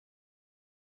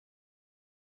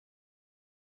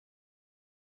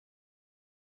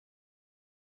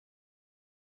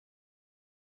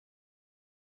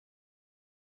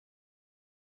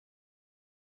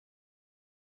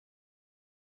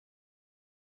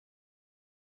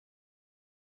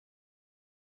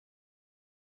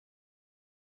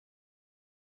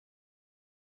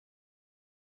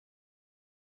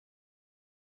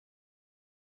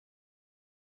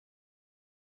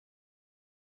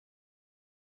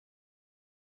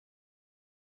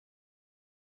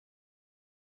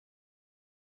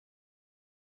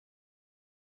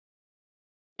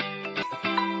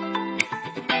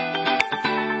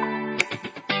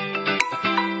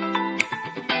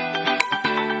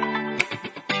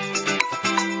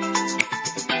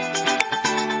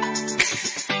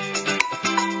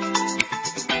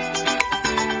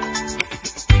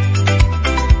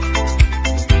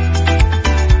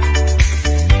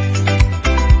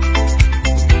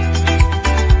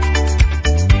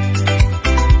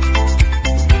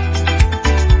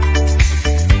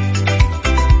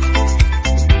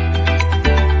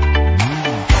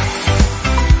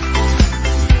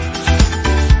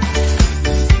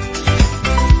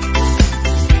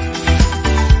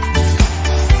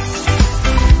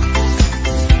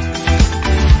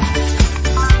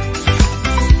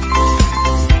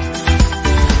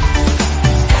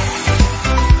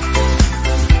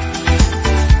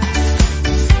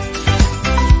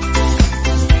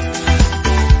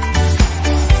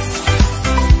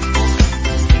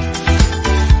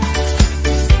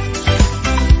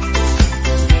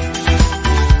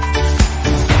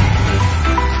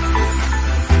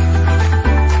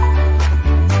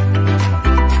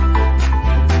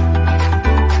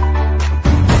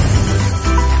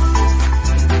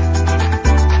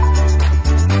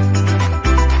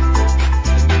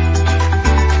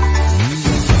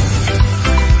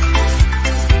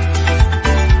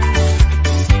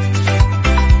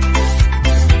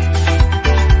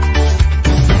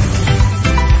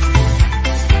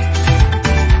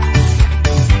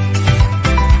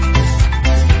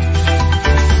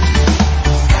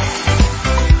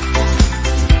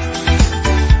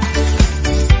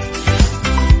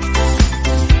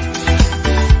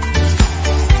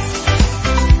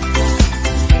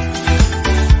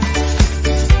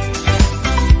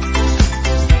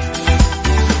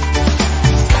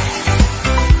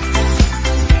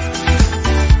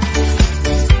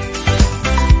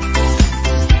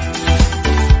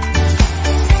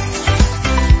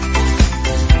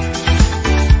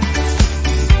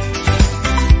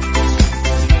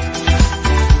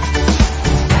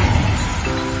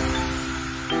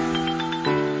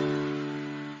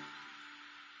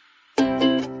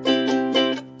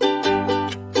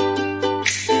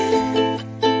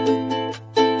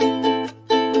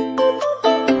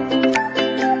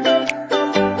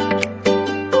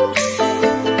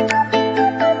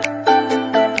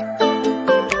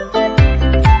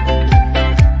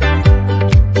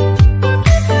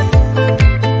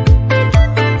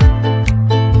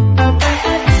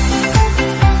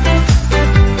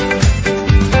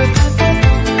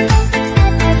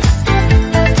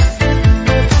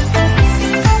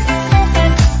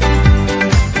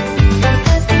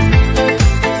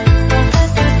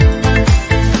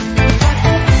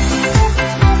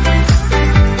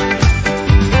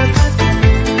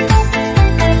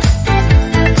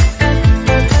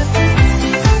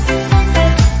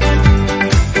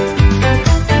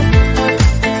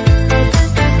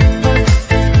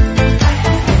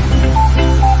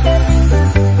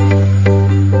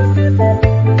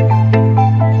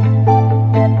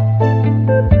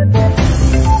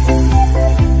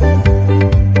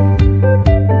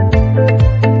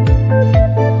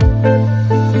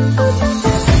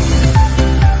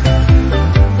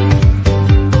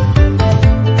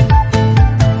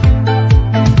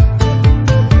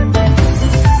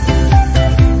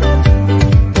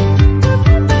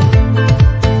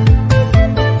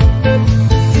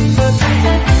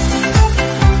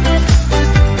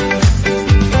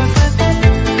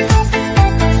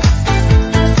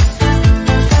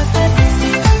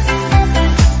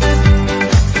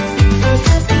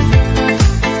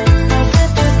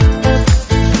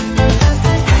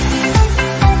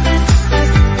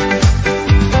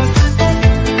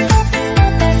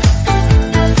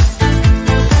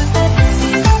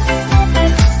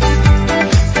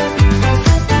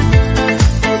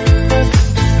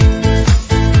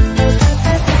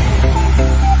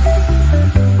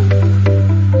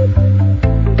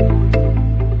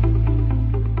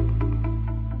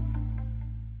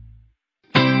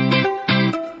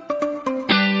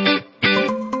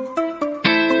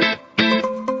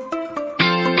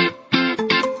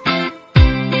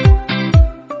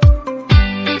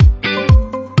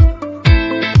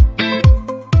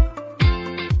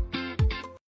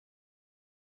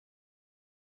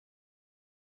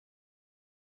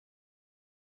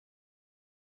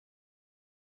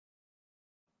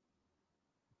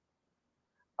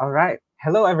All right.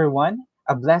 Hello, everyone.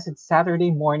 A blessed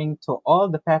Saturday morning to all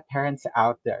the pet parents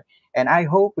out there. And I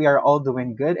hope we are all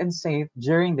doing good and safe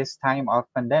during this time of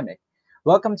pandemic.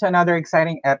 Welcome to another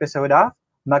exciting episode of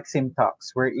Maxime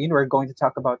Talks, wherein we're going to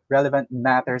talk about relevant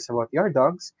matters about your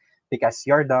dogs because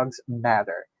your dogs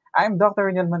matter. I'm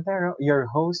Dr. Renel Montero, your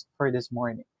host for this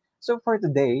morning. So for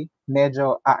today,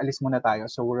 medyo aalis muna tayo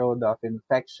sa world of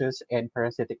infectious and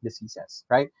parasitic diseases,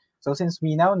 right? So since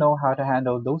we now know how to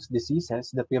handle those diseases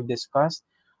that we have discussed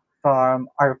from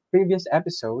our previous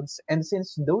episodes, and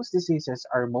since those diseases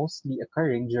are mostly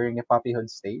occurring during a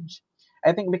puppyhood stage,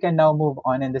 I think we can now move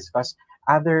on and discuss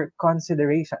other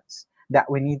considerations that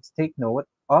we need to take note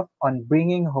of on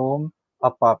bringing home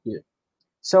a puppy.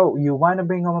 So you want to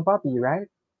bring home a puppy, right?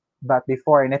 But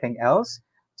before anything else,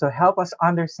 to help us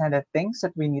understand the things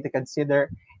that we need to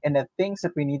consider and the things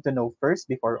that we need to know first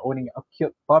before owning a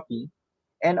cute puppy,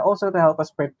 and also to help us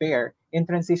prepare in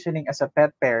transitioning as a pet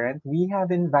parent, we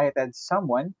have invited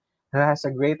someone who has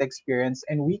a great experience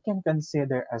and we can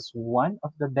consider as one of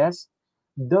the best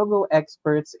doggo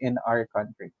experts in our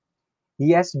country. He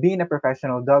has been a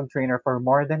professional dog trainer for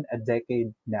more than a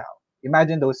decade now.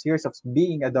 Imagine those years of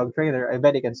being a dog trainer. I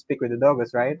bet he can speak with the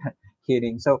dogs, right?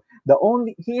 Kidding. So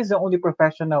he is the only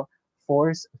professional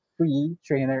force-free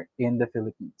trainer in the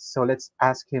Philippines. So let's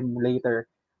ask him later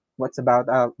what's about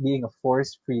being a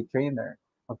force-free trainer.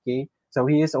 Okay. So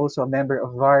he is also a member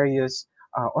of various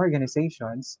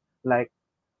organizations like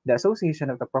the Association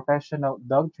of the Professional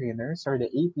Dog Trainers, or the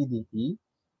APDT,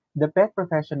 the Pet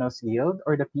Professionals Guild,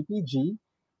 or the PPG,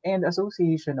 and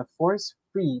Association of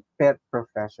Force-Free Pet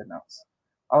Professionals.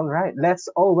 All right, let's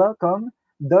all welcome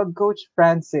Dog Coach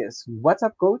Francis. What's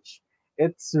up, Coach?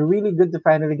 It's really good to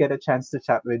finally get a chance to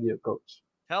chat with you, Coach.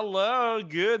 Hello,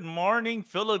 good morning,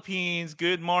 Philippines.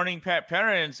 Good morning, pet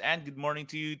parents, and good morning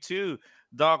to you too.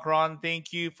 Doc Ron,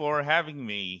 thank you for having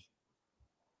me.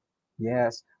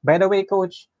 Yes. By the way,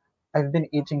 Coach, I've been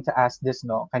itching to ask this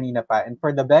no kanina pa. And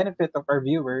for the benefit of our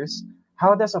viewers,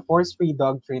 how does a force-free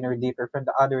dog trainer differ from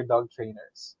the other dog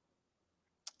trainers?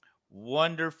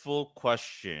 Wonderful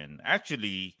question.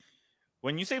 Actually,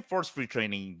 when you say force free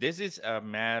training, this is a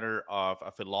matter of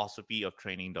a philosophy of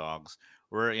training dogs,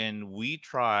 wherein we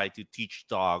try to teach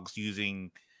dogs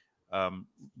using um,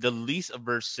 the least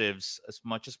aversives as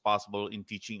much as possible in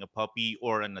teaching a puppy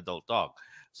or an adult dog.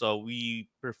 So we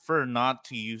prefer not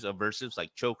to use aversives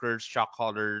like chokers, shock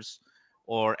collars,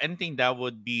 or anything that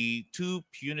would be too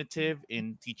punitive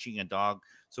in teaching a dog.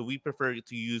 So we prefer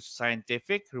to use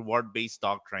scientific, reward-based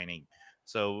dog training.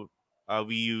 So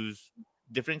we use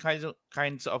different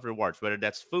kinds of rewards, whether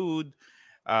that's food,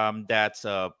 that's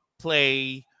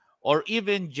play, or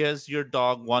even just your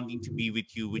dog wanting to be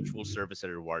with you, which will serve as a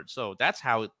reward. So that's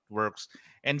how it works.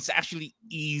 And it's actually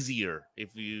easier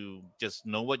if you just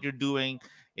know what you're doing.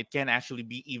 It can actually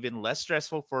be even less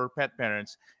stressful for pet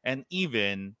parents and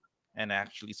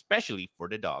actually, especially for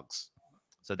the dogs.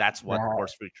 So that's what Right.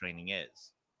 force free training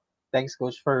is. Thanks,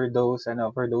 Coach, for those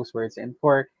words and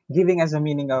for giving us a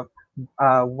meaning of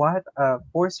what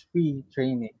force-free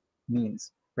training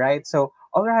means, right? So,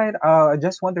 all right, I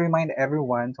just want to remind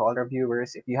everyone, to all our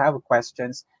viewers, if you have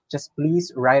questions, just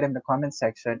please write in the comment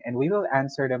section, and we will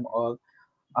answer them all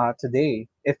today.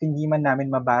 If hindi man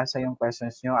namin mabasa yung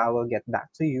questions nyo, I will get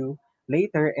back to you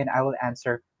later, and I will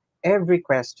answer every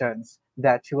questions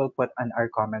that you will put on our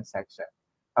comment section.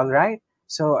 All right.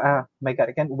 So, my God,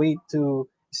 I can't wait to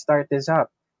start this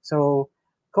up. So,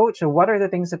 Coach, what are the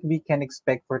things that we can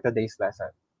expect for today's lesson?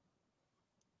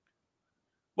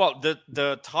 Well,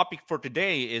 the topic for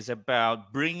today is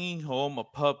about bringing home a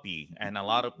puppy, and a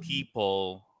lot of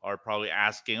people are probably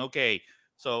asking, okay,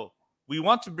 so we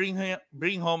want to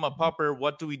bring home a pupper.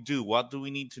 What do we do? What do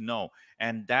we need to know?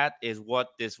 And that is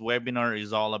what this webinar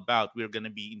is all about. We're going to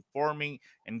be informing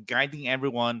and guiding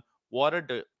everyone. What are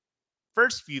the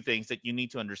first few things that you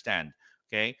need to understand?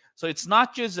 Okay, so it's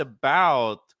not just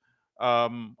about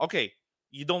okay,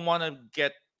 you don't want to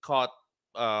get caught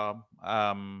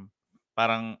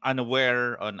parang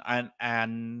unaware and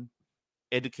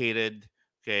uneducated.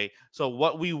 Okay, so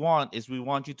what we want is we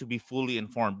want you to be fully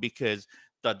informed, because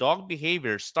the dog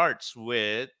behavior starts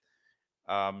with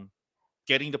um,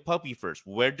 getting the puppy first.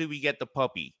 Where do we get the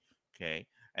puppy? Okay,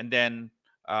 and then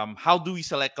how do we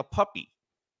select a puppy?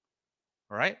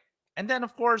 All right. And then,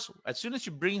 of course, as soon as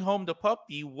you bring home the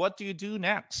puppy, what do you do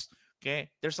next?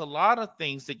 Okay. There's a lot of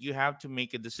things that you have to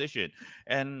make a decision.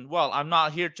 And, well, I'm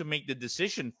not here to make the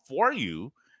decision for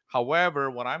you. However,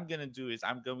 what I'm going to do is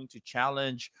I'm going to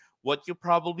challenge what you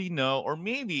probably know, or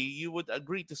maybe you would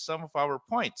agree to some of our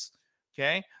points.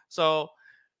 Okay. So,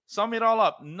 sum it all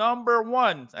up. Number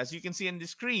one, as you can see on the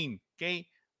screen, okay,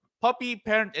 Puppy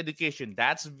parent education,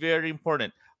 that's very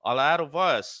important. A lot of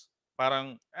us,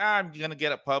 parang, I'm gonna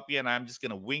get a puppy and I'm just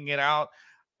gonna wing it out.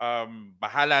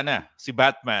 Bahala na, si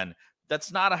Batman.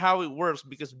 That's not how it works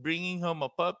because bringing home a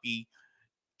puppy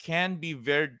can be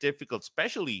very difficult,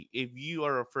 especially if you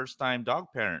are a first time dog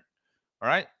parent. All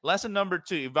right. Lesson number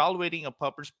two, evaluating a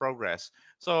puppy's progress.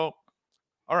 So,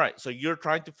 all right, so you're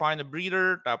trying to find a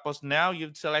breeder. Tapos now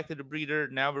you've selected a breeder.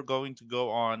 Now we're going to go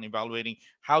on evaluating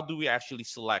how do we actually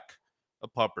select a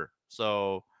pupper.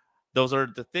 So those are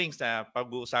the things that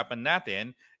pag-uusapan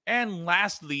natin. And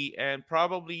lastly, and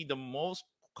probably the most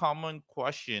common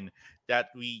question that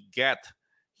we get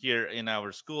here in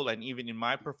our school and even in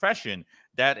my profession,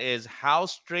 that is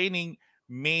how's training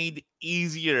made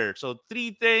easier? So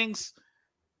three things.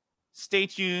 Stay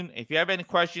tuned. If you have any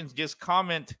questions, just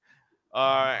comment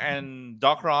and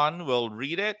Doc Ron will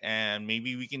read it and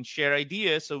maybe we can share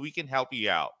ideas so we can help you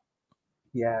out.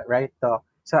 Yeah, right, Doc.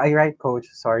 So I right, Coach.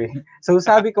 Sorry. So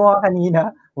sabi ko nga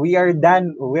kanina, we are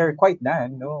done. We're quite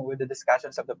done, no, with the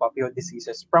discussions of the popular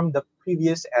diseases from the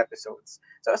previous episodes.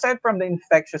 So aside from the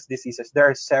infectious diseases, there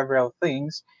are several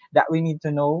things that we need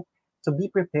to know to be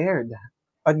prepared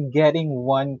on getting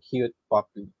one cute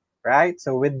puppy, right?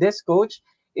 So with this, Coach,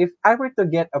 if I were to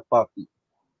get a puppy,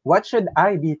 what should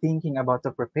I be thinking about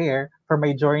to prepare for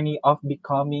my journey of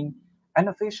becoming an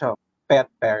official pet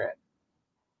parent?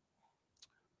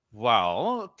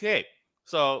 Wow. Okay.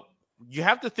 So you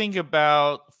have to think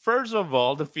about, first of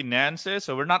all, the finances.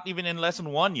 So we're not even in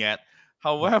lesson one yet.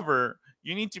 However,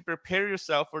 you need to prepare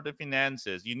yourself for the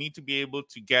finances. You need to be able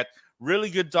to get really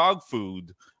good dog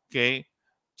food, okay,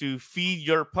 to feed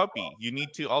your puppy. You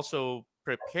need to also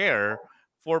prepare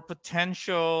for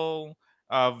potential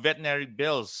veterinary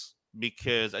bills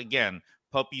because, again,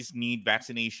 puppies need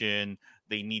vaccination.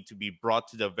 They need to be brought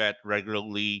to the vet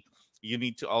regularly. You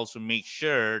need to also make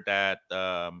sure that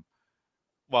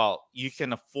well, you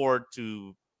can afford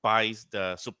to buy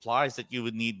the supplies that you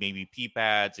would need, maybe pee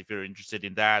pads if you're interested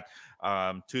in that,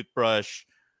 toothbrush,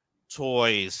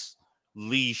 toys,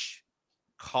 leash,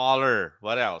 collar,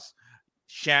 what else,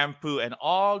 shampoo, and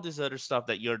all this other stuff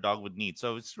that your dog would need.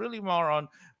 So it's really more on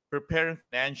preparing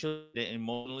financially and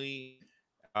emotionally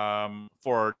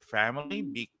for the family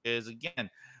because,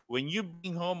 again, when you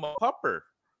bring home a pupper,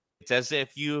 it's as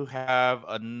if you have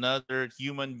another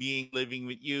human being living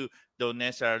with you. Though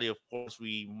necessarily, of course,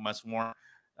 we must warn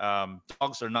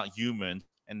dogs are not humans,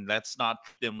 and let's not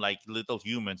treat them like little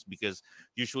humans because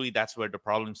usually that's where the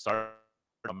problem starts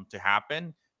to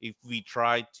happen. If we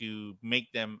try to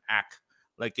make them act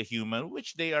like a human,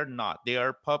 which they are not, they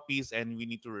are puppies, and we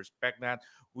need to respect that.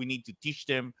 We need to teach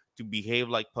them to behave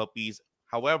like puppies.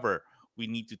 However, we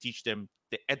need to teach them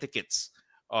the etiquettes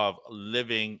of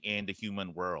living in the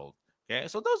human world. Okay,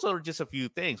 so those are just a few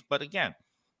things. But again,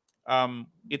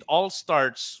 it all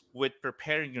starts with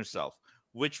preparing yourself,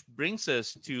 which brings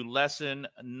us to lesson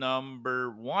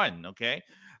number one. Okay,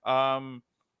 um,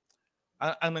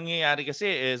 ang nangyayari kasi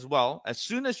is, well, as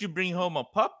soon as you bring home a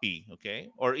puppy, okay,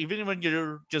 or even when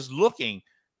you're just looking,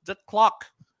 the clock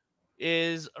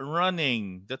is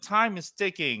running, the time is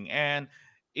ticking, and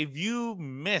if you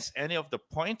miss any of the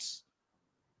points,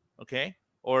 okay,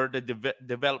 or the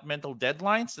developmental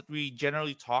deadlines that we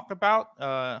generally talk about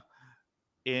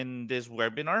in this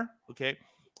webinar, okay,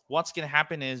 what's going to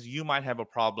happen is you might have a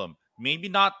problem. Maybe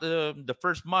not the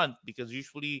first month, because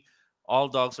usually all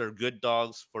dogs are good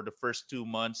dogs for the first 2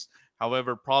 months.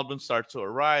 However, problems start to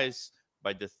arise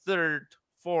by the third,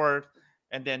 fourth,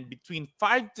 and then between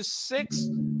 5 to 6,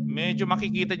 medyo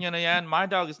makikita nyo na yan, my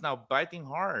dog is now biting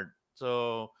hard.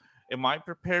 So am I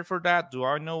prepared for that? Do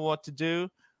I know what to do?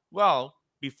 Well,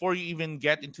 before you even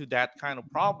get into that kind of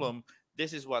problem,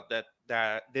 this is what that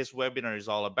this webinar is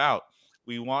all about.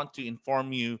 We want to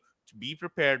inform you to be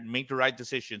prepared, make the right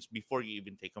decisions before you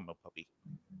even take home a puppy.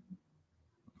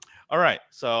 All right,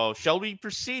 so shall we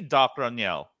proceed, Dr.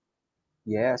 Aniel?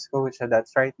 Yes, Coach,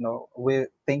 that's right. No, we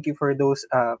thank you for those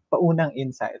paunang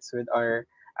insights with our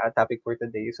topic for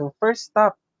today. So first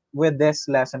up with this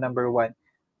lesson number one,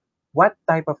 what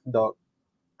type of dog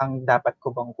ang dapat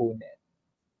ko bang kunin,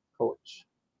 Coach?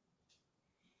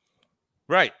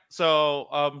 Right.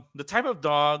 So the type of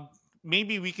dog,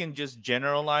 maybe we can just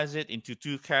generalize it into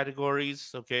two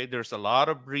categories. Okay, there's a lot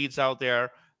of breeds out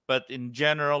there, but in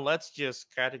general, let's just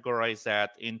categorize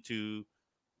that into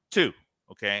two.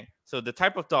 Okay, so the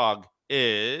type of dog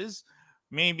is,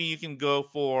 maybe you can go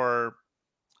for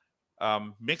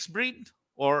mixed breed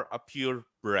or a pure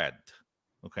bred.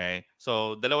 Okay,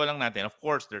 so dalawa lang natin. Of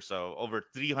course, there's over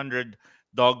 300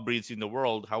 dog breeds in the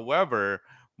world. However,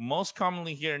 most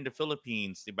commonly here in the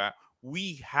Philippines, diba,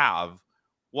 we have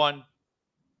one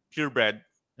purebred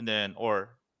and then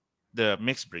or the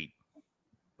mixed breed,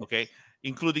 okay,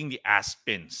 including the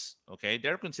Aspens, okay,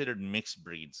 they're considered mixed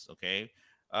breeds, okay.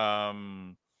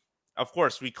 um of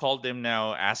course we call them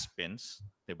now Aspens,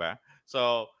 diba?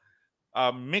 So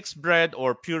mixed bred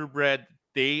or purebred,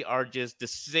 they are just the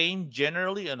same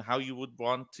generally on how you would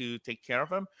want to take care of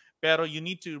them. Pero you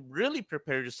need to really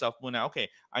prepare yourself muna. Okay,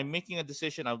 I'm making a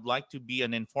decision. I would like to be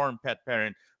an informed pet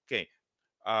parent. Okay,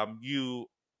 you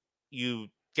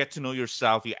get to know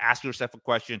yourself. You ask yourself a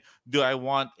question: do I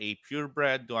want a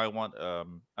purebred? Do I want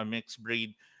a mixed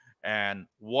breed? And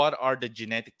what are the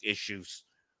genetic issues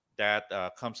that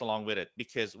comes along with it?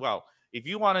 Because, well, if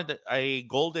you wanted a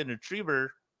golden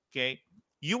retriever, okay,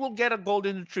 you will get a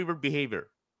golden retriever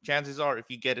behavior. Chances are, if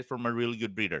you get it from a really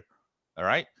good breeder. All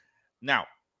right. Now,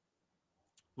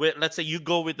 let's say you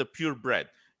go with the purebred,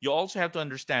 you also have to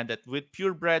understand that with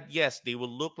purebred, yes, they will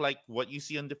look like what you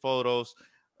see in the photos,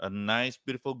 a nice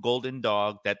beautiful golden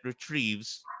dog that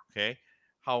retrieves, okay.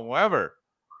 However,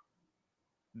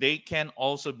 they can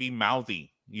also be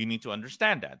mouthy. You need to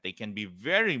understand that they can be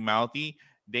very mouthy.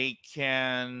 They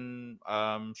can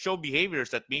show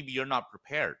behaviors that maybe you're not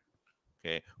prepared.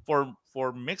 Okay,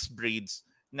 for mixed breeds,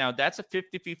 now that's a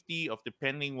 50-50 of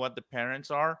depending what the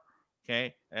parents are.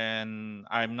 Okay, and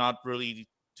I'm not really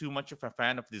too much of a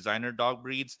fan of designer dog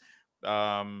breeds,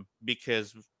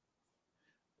 because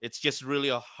it's just really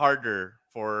a harder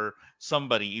for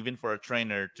somebody, even for a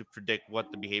trainer, to predict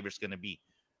what the behavior is going to be.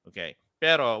 Okay,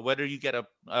 pero whether you get a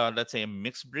let's say a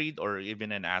mixed breed or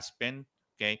even an Aspen,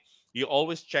 okay, you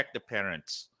always check the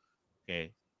parents.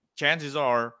 Okay, chances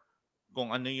are, kung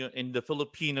ano yung in the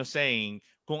Filipino saying,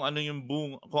 kung ano yung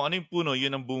kung ano yung puno,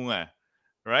 yun ang bunga,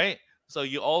 right? So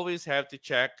you always have to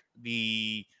check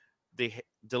the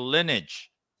lineage.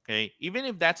 Okay, even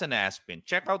if that's an Aspen,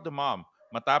 check out the mom.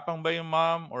 Matapang ba yung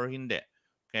mom or hindi?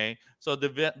 Okay, so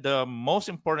the most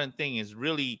important thing is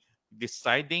really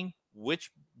deciding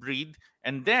which breed,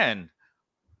 and then,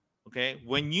 okay,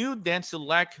 when you then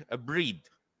select a breed,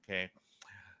 okay,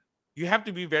 you have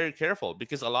to be very careful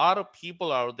because a lot of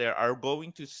people out there are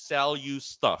going to sell you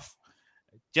stuff.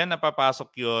 Diyan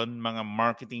napapasok yun, mga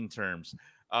marketing terms.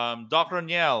 Doc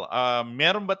Roniel,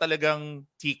 meron ba talagang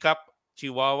teacup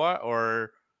Chihuahua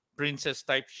or princess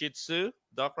type Shih Tzu,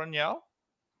 Doc Roniel?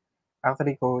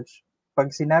 Actually, coach,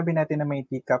 pag sinabi natin na may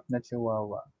teacup na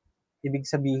chihuahua, ibig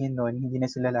sabihin nun, hindi na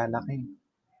sila lalaki.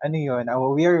 Ano yun?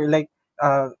 We are like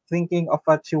thinking of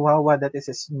a chihuahua that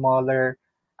is smaller,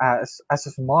 as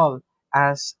small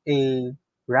as a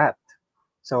rat.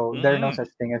 So there are no Mm-mm.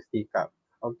 such thing as teacup.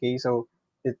 Okay, so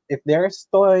if there's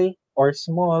toy or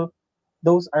small,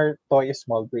 those are toy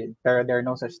small breed. There are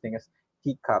no such thing as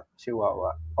teacup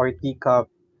chihuahua or teacup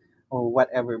or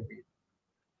whatever breed.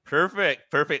 Perfect,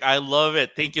 perfect. I love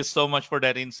it. Thank you so much for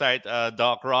that insight,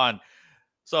 Doc Ron.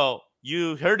 So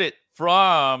you heard it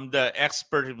from the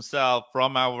expert himself,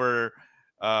 from our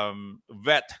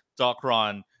vet, Doc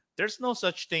Ron. There's no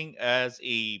such thing as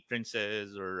a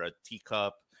princess or a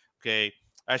teacup. Okay.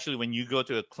 Actually, when you go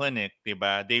to a clinic,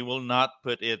 diba, they will not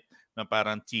put it na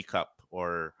parang teacup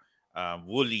or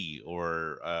woolly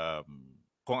or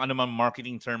kung ano man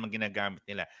marketing term ang ginagamit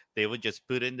nila. They would just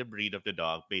put in the breed of the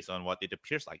dog based on what it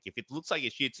appears like. If it looks like a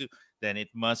Shih Tzu, then it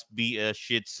must be a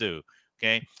Shih Tzu.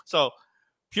 Okay. So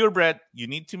purebred, you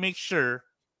need to make sure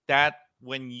that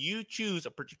when you choose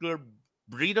a particular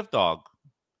breed of dog,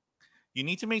 you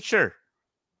need to make sure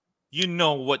you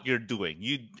know what you're doing.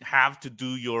 You have to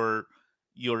do your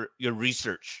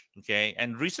research, okay?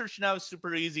 And research now is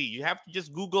super easy. You have to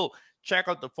just Google, check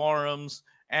out the forums,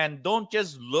 and don't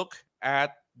just look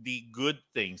at the good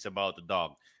things about the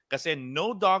dog. Because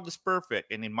no dog is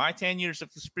perfect. And in my 10 years of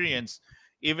experience,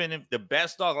 even if the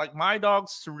best dog, like my dog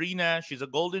Serena, she's a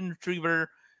golden retriever,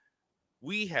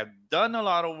 we have done a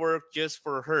lot of work just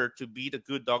for her to be the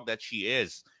good dog that she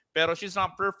is. Pero she's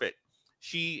not perfect.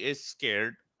 She is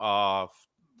scared of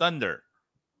thunder.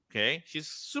 Okay? She's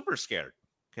super scared.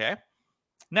 Okay?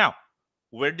 Now,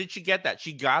 where did she get that?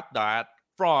 She got that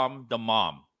from the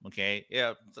mom. Okay?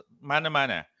 Yeah, mana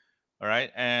mana. All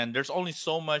right? And there's only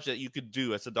so much that you could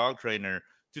do as a dog trainer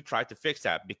to try to fix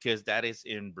that because that is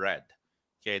inbred.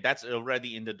 Okay? That's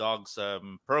already in the dog's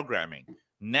programming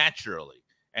naturally.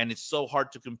 And it's so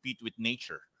hard to compete with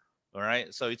nature. All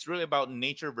right? So it's really about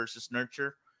nature versus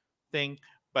nurture thing.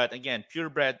 But again,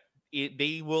 purebred,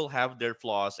 they will have their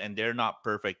flaws and they're not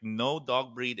perfect. No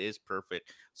dog breed is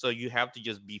perfect. So you have to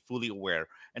just be fully aware.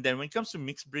 And then when it comes to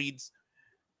mixed breeds,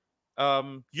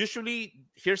 usually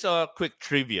here's a quick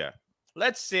trivia.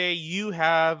 Let's say you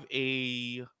have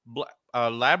a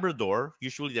Labrador.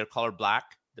 Usually they're color black.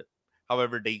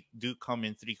 However, they do come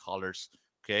in three colors.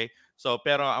 Okay? So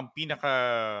pero ang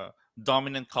pinaka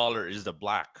dominant color is the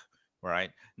black,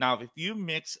 right? Now, if you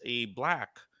mix a black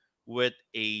with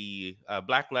a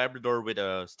black Labrador with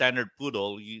a standard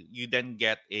poodle, you then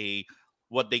get a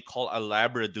what they call a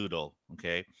Labradoodle.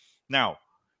 Okay, now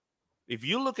if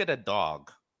you look at a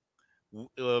dog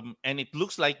and it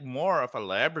looks like more of a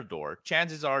Labrador,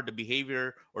 chances are the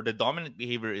behavior or the dominant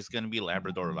behavior is going to be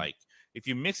Labrador like. If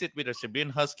you mix it with a Siberian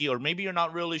Husky, or maybe you're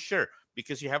not really sure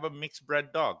because you have a mixed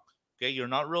bred dog, okay, you're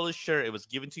not really sure it was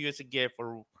given to you as a gift,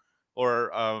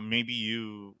 or maybe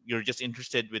you're just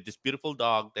interested with this beautiful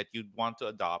dog that you'd want to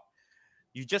adopt.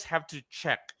 You just have to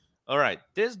check. All right,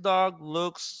 this dog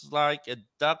looks like a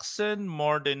Dachshund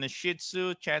more than a Shih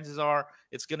Tzu. Chances are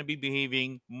it's going to be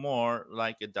behaving more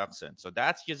like a Dachshund. So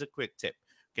that's just a quick tip.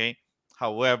 Okay.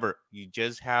 However, you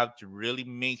just have to really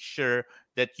make sure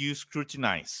that you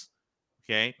scrutinize.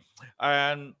 Okay.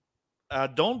 And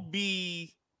don't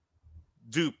be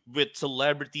duped with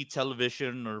celebrity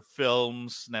television or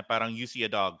films na parang you see a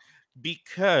dog,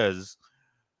 because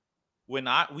when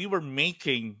I we were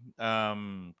making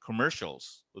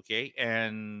commercials, okay,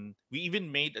 and we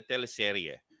even made a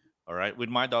teleserie, all right, with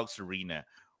my dog Serena.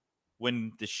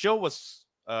 When the show was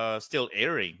still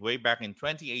airing way back in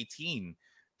 2018,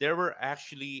 there were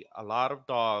actually a lot of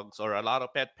dogs or a lot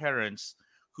of pet parents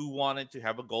who wanted to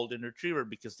have a golden retriever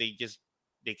because they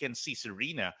can see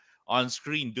Serena on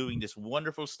screen doing this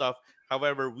wonderful stuff.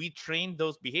 However, we trained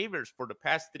those behaviors for the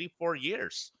past 3 4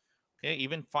 years, okay,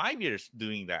 even 5 years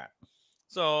doing that.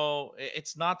 So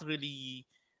it's not really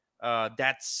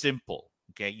that simple.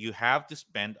 Okay, you have to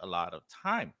spend a lot of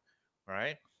time,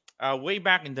 right? Way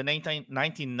back in the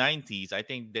 1990s, I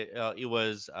think that it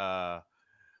was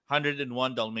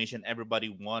 101 Dalmatian. Everybody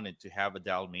wanted to have a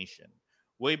Dalmatian.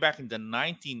 Way back in the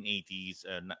 1980s,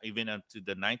 even up to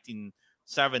the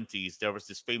 1970s, there was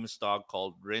this famous dog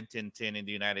called Rin Tin Tin in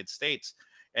the United States,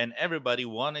 and everybody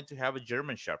wanted to have a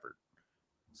German Shepherd.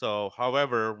 So,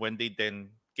 however, when they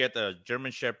then get a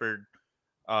German Shepherd,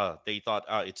 they thought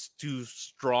it's too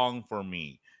strong for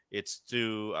me. It's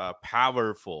too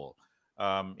powerful.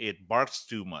 It barks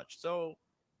too much. So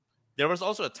there was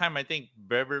also a time, I think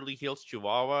Beverly Hills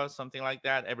Chihuahua, something like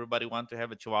that. Everybody wanted to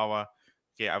have a Chihuahua.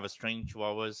 Okay, I was training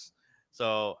Chihuahuas.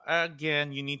 So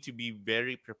again, you need to be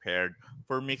very prepared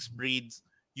for mixed breeds.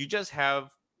 You just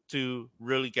have to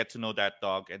really get to know that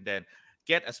dog and then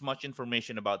get as much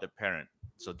information about the parent.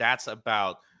 So that's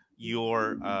about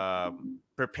your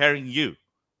preparing you,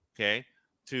 okay,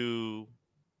 to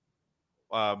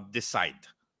decide.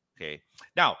 Okay,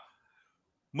 now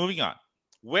moving on,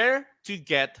 where to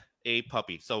get a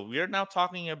puppy. So we're now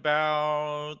talking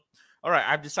about, all right,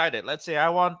 I've decided, let's say I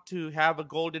want to have a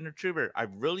golden retriever.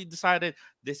 I've really decided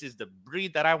this is the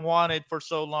breed that I wanted for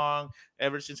so long,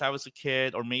 ever since I was a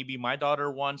kid, or maybe my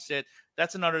daughter wants it.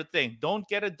 That's another thing. Don't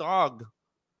get a dog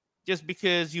just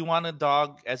because you want a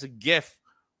dog as a gift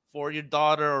for your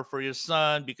daughter or for your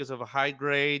son because of a high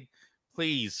grade.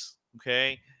 Please,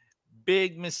 okay,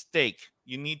 big mistake.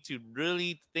 You need to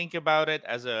really think about it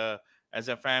as a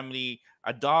family.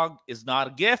 A dog is not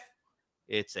a gift.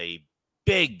 It's a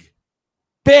big,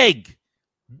 big,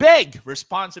 big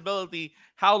responsibility.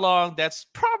 How long? That's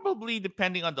probably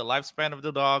depending on the lifespan of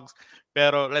the dogs.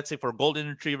 Pero let's say for golden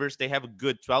retrievers, they have a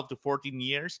good 12 to 14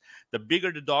 years. The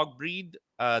bigger the dog breed,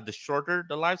 the shorter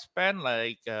the lifespan,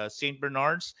 like St.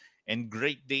 Bernards and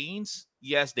Great Danes.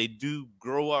 Yes, they do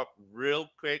grow up real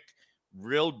quick,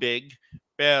 real big,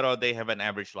 pero they have an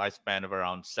average lifespan of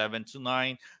around 7 to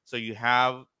 9. So you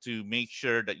have to make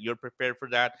sure that you're prepared for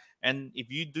that. And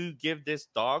if you do give this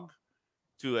dog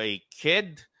to a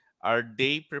kid, are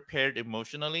they prepared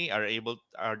emotionally? Are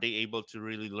they able to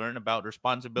really learn about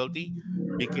responsibility?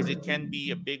 Because it can be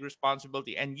a big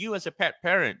responsibility. And you as a pet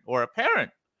parent or a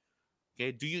parent,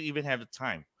 okay, do you even have the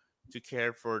time to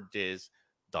care for this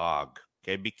dog?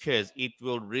 Okay, because it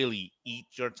will really eat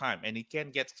your time and it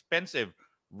can get expensive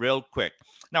real quick.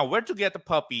 Now, where to get a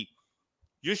puppy?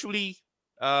 Usually,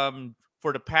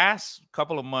 for the past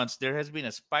couple of months, there has been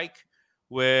a spike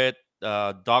with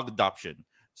dog adoption.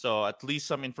 So, at least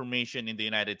some information in the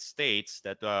United States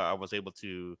that I was able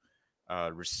to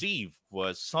receive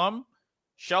was some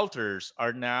shelters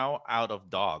are now out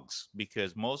of dogs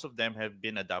because most of them have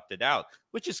been adopted out,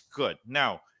 which is good.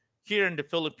 Now, here in the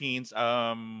Philippines,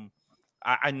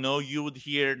 I know you would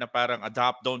hear na parang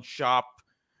adopt, don't shop.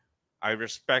 I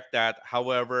respect that.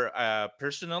 However,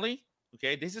 personally,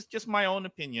 okay, this is just my own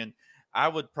opinion. I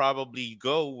would probably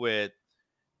go with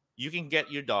you can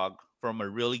get your dog from a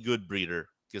really good breeder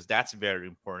because that's very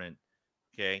important.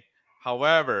 Okay.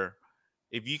 However,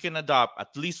 if you can adopt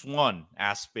at least one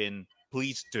Aspen,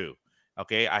 please do.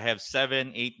 Okay, I have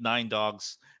seven, eight, nine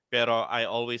dogs, pero I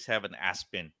always have an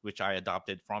Aspen, which I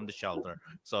adopted from the shelter.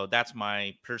 So that's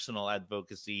my personal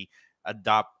advocacy.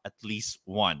 Adopt at least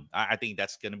one. I think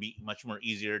that's going to be much more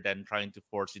easier than trying to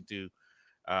force into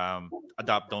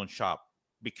adopt, don't shop,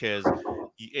 because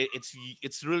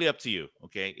it's really up to you.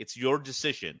 Okay, it's your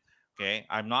decision. Okay,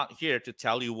 I'm not here to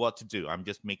tell you what to do. I'm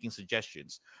just making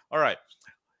suggestions. All right.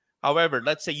 However,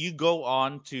 let's say you go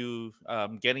on to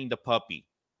getting the puppy.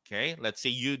 Okay, let's say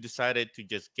you decided to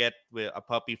just get with a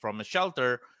puppy from a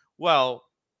shelter. Well,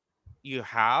 you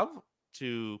have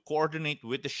to coordinate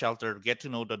with the shelter, get to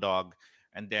know the dog,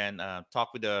 and then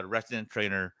talk with the resident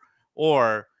trainer,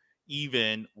 or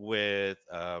even with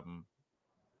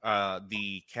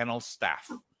the kennel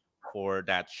staff for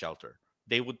that shelter.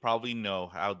 They would probably know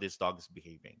how this dog is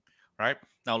behaving. Right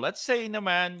now, let's say,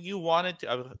 naman, you wanted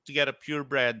to get a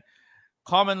purebred.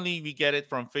 Commonly, we get it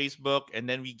from Facebook, and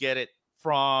then we get it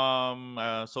from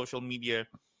social media.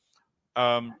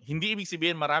 Hindi ibig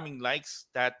sabihin maraming likes,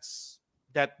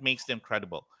 that makes them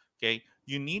credible. Okay,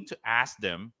 you need to ask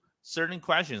them certain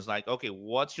questions like, okay,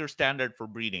 what's your standard for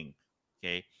breeding?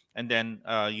 Okay, and then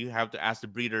you have to ask the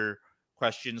breeder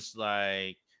questions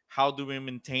like, how do we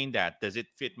maintain that? Does it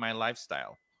fit my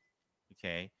lifestyle?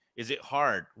 Okay, is it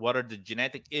hard? What are the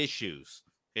genetic issues?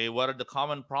 Okay, what are the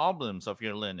common problems of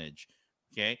your lineage?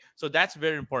 Okay, so that's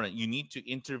very important. You need to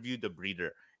interview the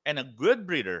breeder, and a good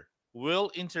breeder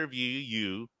will interview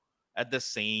you at the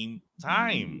same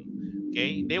time.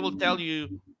 Okay, they will tell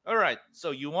you, all right,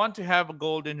 so you want to have a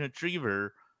golden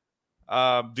retriever.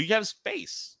 Do you have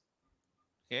space?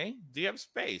 Okay, do you have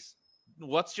space?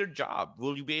 What's your job?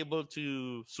 Will you be able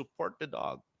to support the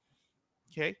dog?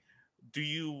 Okay, do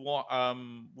you want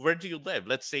where do you live?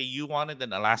 Let's say you wanted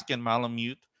an Alaskan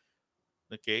Malamute,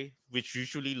 okay, which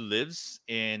usually lives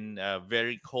in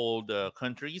very cold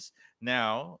countries.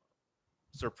 Now,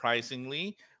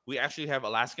 surprisingly, we actually have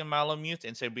Alaskan Malamutes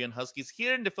and Siberian Huskies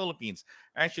here in the Philippines.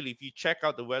 Actually, if you check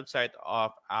out the website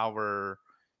of our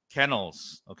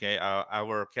kennels, okay,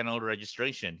 our kennel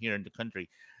registration here in the country,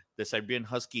 the Siberian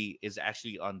Husky is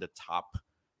actually on the top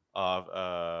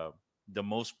of the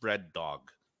most bred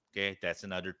dog. Okay, that's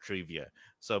another trivia.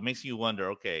 So it makes you wonder.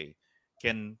 Okay,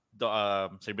 can the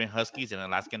Siberian Huskies and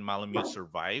Alaskan Malamutes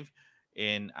survive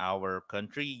in our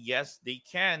country? Yes, they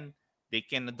can. They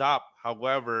can adopt.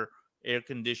 However, air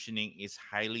conditioning is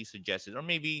highly suggested. Or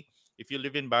maybe if you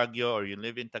live in Baguio or you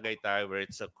live in Tagaytay, where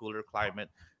it's a cooler climate,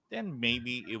 then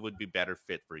maybe it would be better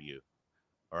fit for you.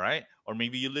 All right, or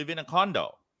maybe you live in a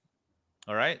condo.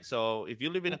 All right. So if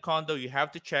you live in a condo, you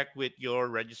have to check with your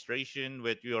registration,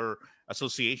 with your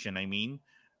association. I mean,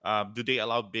 do they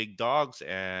allow big dogs,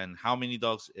 and how many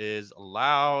dogs is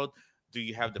allowed? Do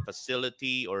you have the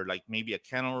facility, or like maybe a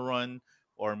kennel run,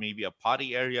 or maybe a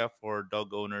potty area for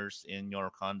dog owners in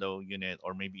your condo unit,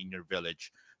 or maybe in your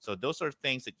village? So those are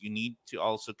things that you need to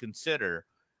also consider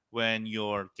when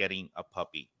you're getting a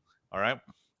puppy. All right.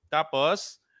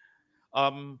 Tapos,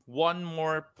 one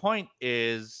more point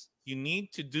is you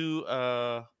need to do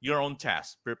your own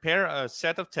test. Prepare a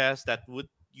set of tests that would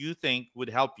you think would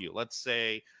help you. Let's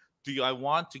say, I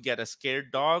want to get a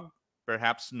scared dog?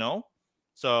 Perhaps no.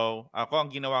 So ako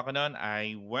ang ginawa ko nun,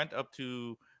 I went up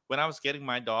to when I was getting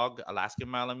my dog Alaskan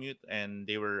Malamute, and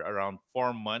they were around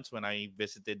 4 months when I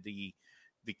visited the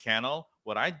kennel.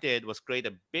 What I did was create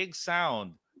a big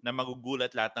sound na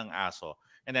magugulat lahat ng aso,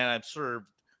 and then I observed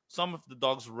some of the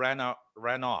dogs ran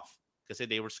off because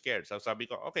they were scared. So sabi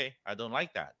ko, okay, I don't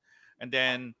like that. And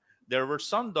then there were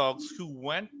some dogs who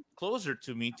went closer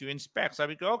to me to inspect.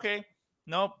 Sabi ko, okay,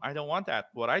 nope, I don't want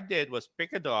that. What I did was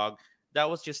pick a dog that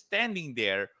was just standing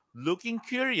there looking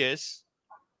curious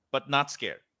but not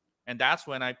scared. And that's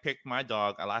when I picked my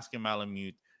dog, Alaskan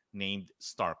Malamute, named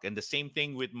Stark. And the same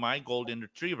thing with my golden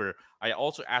retriever. I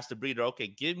also asked the breeder, okay,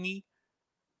 give me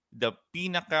the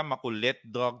pinaka makulit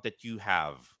dog that you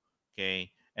have,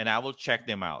 okay, and I will check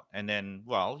them out. And then,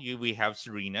 well, we have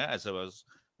Serena as a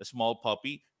small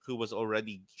puppy who was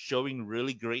already showing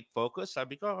really great focus. I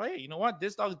become, hey, you know what,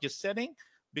 this dog is just setting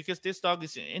because this dog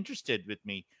is interested with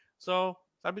me. So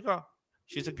sabi ko,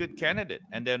 she's a good candidate.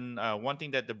 And then one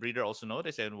thing that the breeder also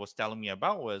noticed and was telling me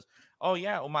about was, oh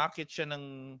yeah, umakit siya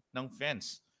ng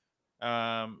fence.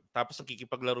 Tapos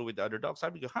nakikipaglaro with the other dogs.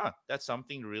 Sabi ko, huh, that's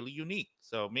something really unique.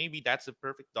 So maybe that's a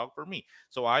perfect dog for me.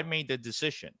 So I made the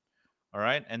decision. All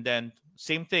right. And then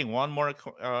same thing, one more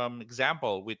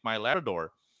example with my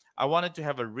Labrador. I wanted to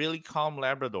have a really calm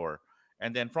Labrador.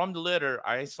 And then from the litter,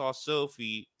 I saw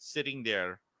Sophie sitting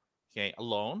there, okay,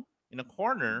 alone in a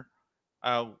corner,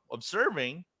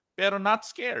 observing, pero not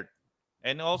scared.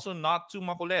 And also not too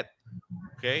makulit.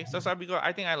 Okay. So sabi ko,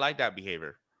 I think I like that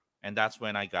behavior. And that's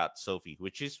when I got Sophie,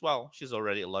 which is, well, she's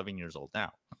already 11 years old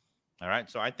now. All right.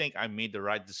 So I think I made the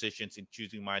right decisions in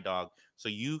choosing my dog. So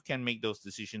you can make those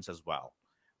decisions as well.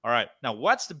 All right. Now,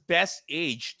 what's the best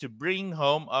age to bring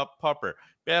home a pupper?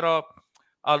 Pero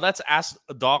let's ask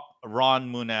Doc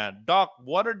Ron Muna. Doc,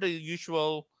 what are the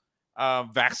usual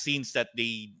vaccines that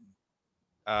they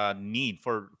need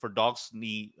for dogs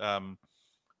need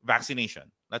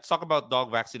vaccination? Let's talk about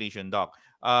dog vaccination, Doc.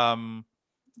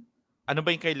 Ano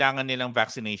ba yung kailangan nilang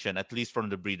vaccination, at least from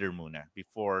the breeder muna,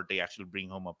 before they actually bring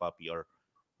home a puppy? Or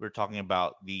we're talking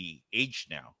about the age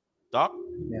now. Doc?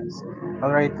 Yes.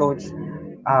 All right, Coach.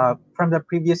 From the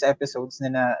previous episodes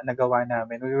na nagawa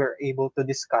namin, we were able to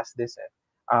discuss this.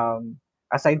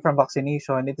 Aside from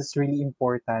vaccination, it is really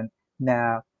important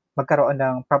na magkaroon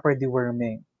ng proper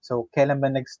deworming. So, kailan ba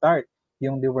nag-start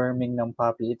yung deworming ng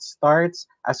puppy? It starts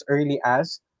as early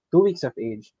as 2 weeks of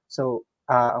age. So,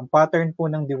 ang pattern po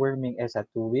ng deworming is at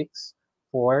 2 weeks,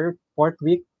 4th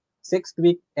week, 6th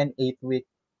week, and 8th week.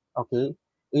 Okay?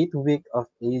 8th week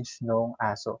of age ng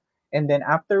aso. And then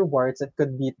afterwards, it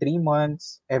could be 3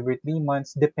 months, every 3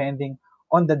 months, depending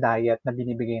on the diet na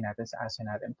binibigay natin sa aso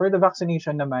natin. For the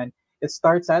vaccination naman, it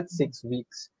starts at 6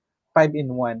 weeks,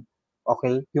 5-in-1.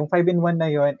 Okay? Yung 5-in-1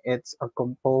 na yon, it's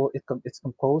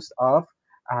composed of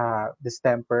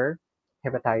distemper,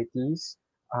 hepatitis,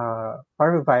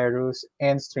 parvovirus,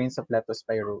 and strains of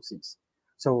leptospirosis.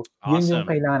 So, yun yung Awesome.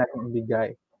 kailangan natin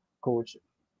ibigay, Coach.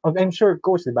 I'm sure,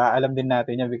 Coach, di ba? Alam din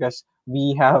natin yan because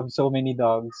we have so many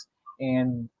dogs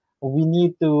and we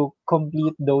need to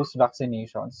complete those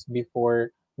vaccinations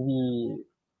before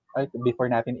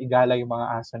natin igala yung mga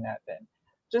aso natin.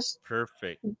 Just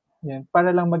Perfect. yun,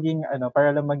 para lang maging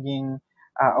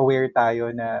aware tayo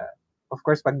na of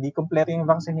course pag di kompleto yung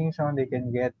vaccination, they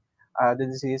can get the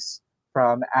disease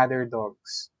from other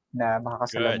dogs na Good.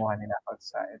 makakasalamuhan nila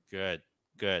outside. Good.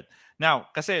 Good. Now,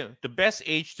 kasi the best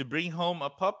age to bring home a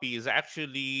puppy is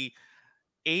actually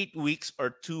 8 weeks or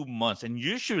 2 months. And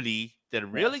usually, the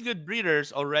really Yes. good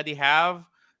breeders already have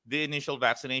the initial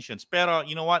vaccinations. Pero,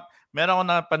 you know what? Meron ako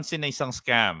napansin na isang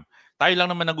scam. Tayo lang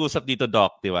naman nag-usap dito,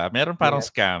 Doc, di ba? Meron parang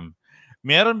Yes. scam.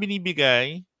 Meron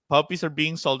binibigay, puppies are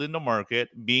being sold in the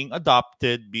market, being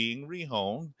adopted, being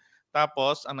rehomed.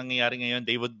 Tapos, ang nangyayari ngayon,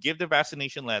 they would give the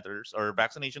vaccination letters or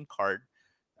vaccination card.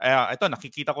 Ito,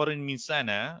 nakikita ko rin minsan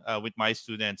with my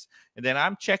students. And then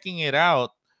I'm checking it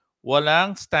out.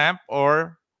 Walang stamp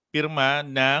or pirma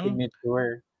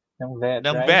Signature ng vet,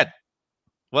 ng right? vet.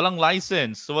 Walang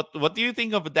license. So what do you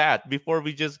think of that before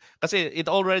we just, kasi it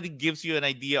already gives you an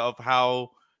idea of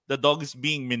how the dog is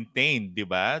being maintained, di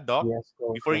ba, Doc? Yes,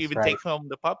 coach, Before you that's even right. take home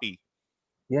the puppy.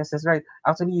 Yes, that's right.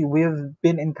 Actually, we've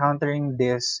been encountering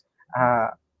this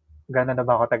gano'n na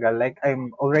ba ako tagal? Like,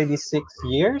 I'm already 6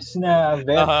 years na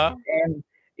vet Uh-huh. and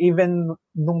even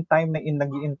nung time na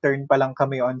nag-intern pa lang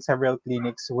kami on several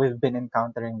clinics, we've been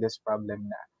encountering this problem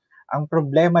na. Ang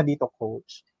problema dito,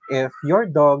 coach, if your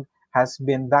dog has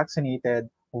been vaccinated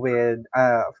with,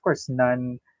 of course,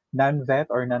 non-vet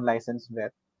or non-licensed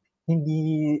vet,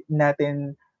 hindi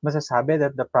natin masasabi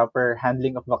that the proper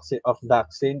handling of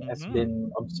vaccine has Mm-hmm.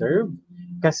 been observed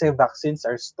kasi vaccines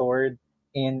are stored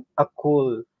in a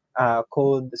cold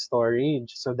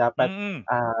storage. So dapat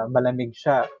Mm-hmm. malamig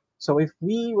siya. So if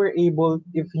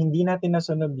hindi natin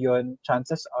nasunod 'yon,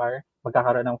 chances are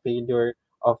magkakaroon ng failure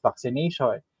of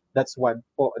vaccination. That's one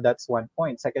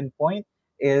point. Second point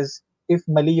is if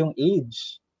mali yung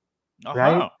age,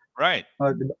 right? Uh-huh. Right.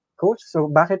 Oh, 'di ba? Coach, so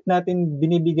bakit natin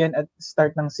binibigyan at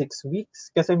start ng 6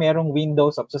 weeks? Kasi merong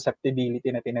windows of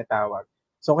susceptibility na tinatawag.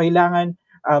 So kailangan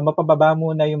mapababa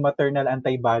muna yung maternal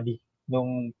antibody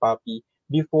nung puppy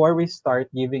before we start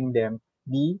giving them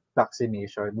the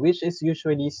vaccination, which is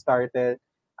usually started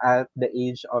at the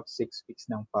age of 6 weeks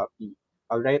ng puppy.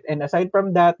 Alright? And aside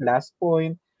from that, last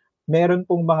point, meron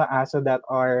pong mga aso that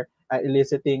are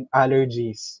eliciting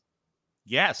allergies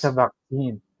sa Yes.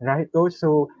 vaccine, right, coach?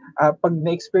 So, pag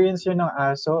na-experience yun ng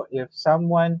aso, if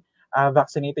someone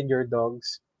vaccinated your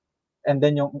dogs and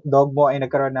then yung dog mo ay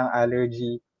nagkaroon ng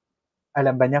allergy,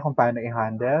 alam ba niya kung paano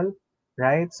i-handle,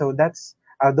 right? So, that's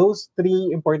those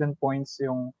three important points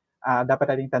yung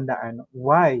dapat nating tandaan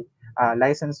why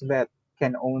licensed vet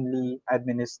can only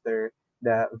administer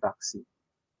the vaccine,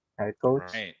 right, coach?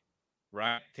 Right.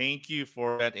 Right. Thank you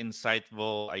for that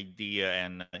insightful idea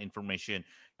and information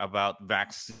about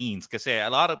vaccines. Because a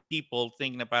lot of people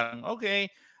think na parang, okay,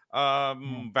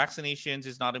 Mm. vaccinations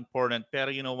is not important.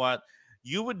 Pero you know what?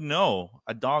 You would know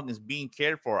a dog is being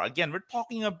cared for. Again, we're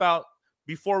talking about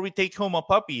before we take home a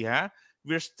puppy, huh?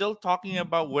 We're still talking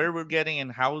about where we're getting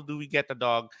and how do we get the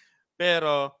dog.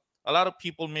 Pero a lot of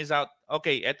people miss out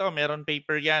okay, eto, meron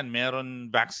paper yan, meron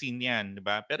vaccine yan, di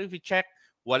ba? Pero if you check,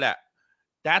 wala.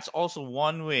 That's also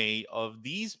one way of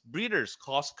these breeders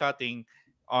cost cutting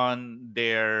on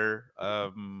their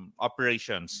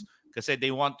operations because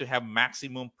they want to have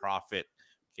maximum profit.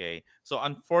 Okay, so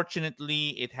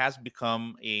unfortunately, it has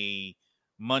become a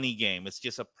money game. It's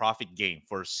just a profit game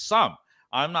for some.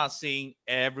 I'm not saying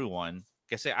everyone,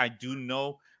 because I do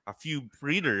know a few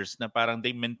breeders na parang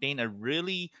they maintain a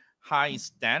really high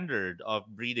standard of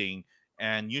breeding,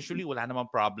 and usually wala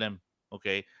namang problem.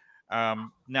 Okay,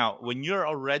 now, when you're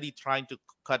already trying to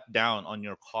cut down on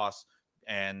your costs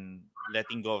and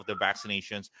letting go of the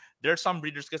vaccinations, there are some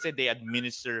breeders because they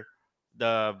administer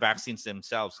the vaccines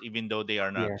themselves, even though they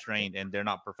are not Yes. trained and they're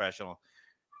not professional.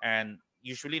 And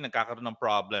usually, nagkakaroon ng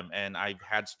problem. And I've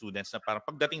had students na parang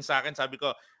pagdating sa akin, sabi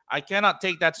ko, I cannot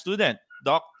take that student.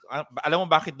 Doc, alam mo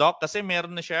bakit, Doc? Kasi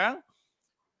meron na siyang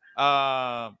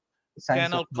uh, Signs of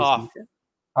kennel cough. diseases.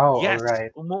 Oh, all Yes,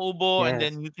 right. umuubo, and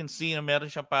Yes. then you can see na meron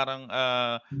siyang parang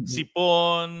Mhm.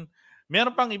 sipon.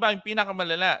 Meron pang iba, yung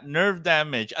pinakamalala, nerve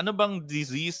damage. Ano bang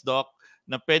disease, Doc,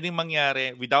 na pwedeng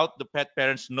mangyari without the pet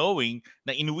parents knowing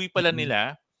na inuwi pala Mhm.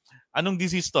 nila? Anong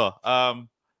disease to?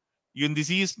 Yung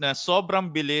disease na sobrang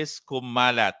bilis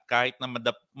kumalat kahit na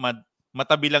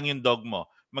matabi lang yung dog mo,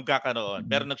 magkakaroon.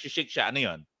 Pero Mhm. nagsishake siya, ano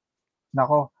yon?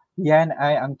 Nako, yan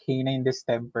ay ang canine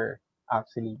distemper,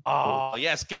 actually, Oh, coach.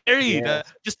 yeah, scary. Yes.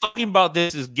 Just talking about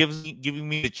this is giving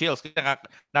me the chills. Kasi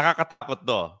nakakatakot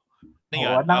to. Ano Oo,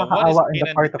 yun? at What is nakakaawa in the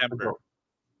canine part of the distemper? dog.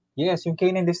 Yes, yung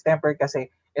canine distemper kasi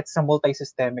it's a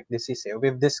multi-systemic disease. Eh.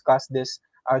 We've discussed this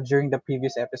during the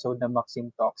previous episode ng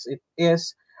Maxime Talks. It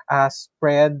is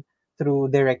spread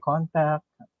through direct contact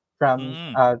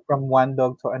Mm, from one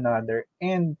dog to another.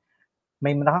 And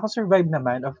may nakaka-survive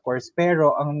naman, of course,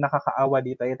 pero ang nakakaawa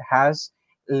dito, it has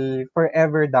a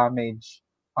forever damage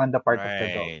on the part of the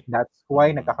dog. right. That's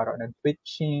why Mm. nagkakaroon ng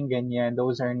twitching, ganyan.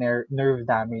 Those are nerve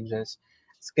damages.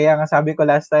 Kaya nga sabi ko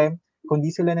last time, kung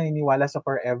di sila naniniwala sa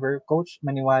forever, coach,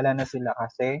 maniwala na sila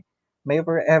kasi may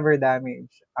forever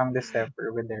damage ang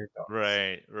distemper with their dogs.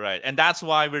 Right, right. And that's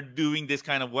why we're doing this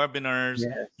kind of webinars.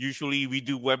 Yes. Usually we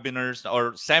do webinars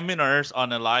or seminars on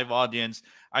a live audience.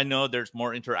 I know there's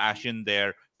more interaction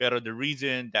there, but the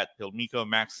reason that Pilmico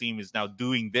Maxime is now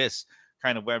doing this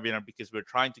kind of webinar because we're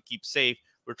trying to keep safe.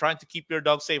 We're trying to keep your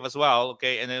dog safe as well,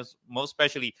 okay? And most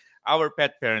especially our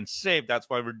pet parents safe. That's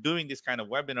why we're doing this kind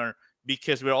of webinar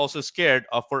because we're also scared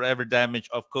of forever damage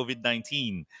of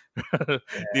COVID-19.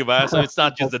 Diba? So it's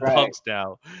not just That's the right. dogs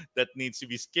now that needs to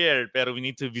be scared, but we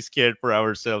need to be scared for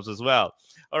ourselves as well.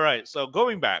 All right, so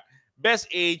going back, best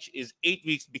age is 8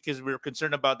 weeks because we're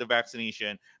concerned about the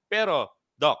vaccination. Pero,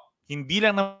 Doc, hindi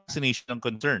lang na vaccination ang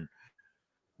concern.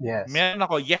 Yes. Meron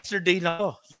ako, yesterday lang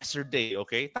to. Yesterday,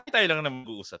 okay? Tayo lang na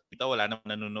mag-uusap. Ito, wala naman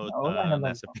nanonood Wala na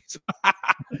naman nasa po. Facebook.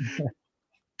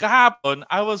 Kahapon,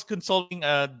 I was consulting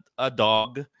a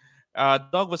dog. The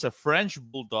dog was a French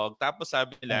bulldog. Tapos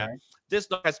sabi All nila, right. this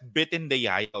dog has bitten the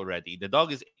yaya already. The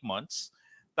dog is 8 months.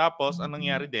 Tapos, ang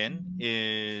nangyari din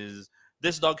is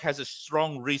this dog has a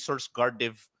strong resource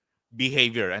guardian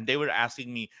behavior. And they were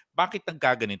asking me, bakit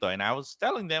nagkaganito? And I was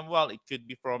telling them, well, it could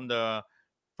be from the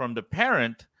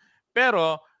parent.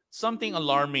 Pero, something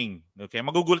alarming. Okay,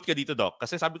 magugulat ka dito, Doc.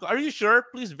 Kasi sabi ko, are you sure?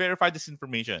 Please verify this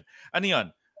information. Ano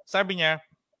yun? Sabi niya,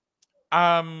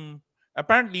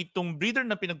 apparently tong breeder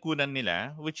na pinagkunan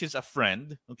nila, which is a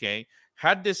friend, okay,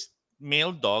 had this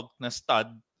male dog na stud,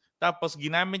 tapos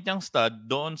ginamit niyang stud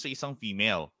doon sa isang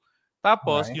female. All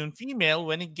Tapos right. yung female,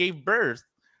 when it gave birth,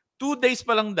 2 days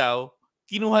pa lang daw,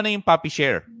 kinuha na yung puppy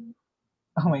share.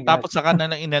 Oh my God. Tapos saka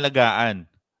na lang inalagaan.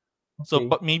 So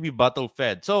Okay. maybe bottle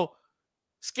fed. So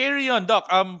scary yon, Doc.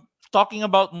 Talking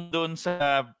about doon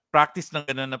sa practice ng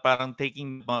ganun na parang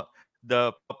taking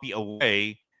the puppy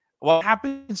away, what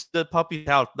happens to the puppy's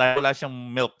health dahil wala siyang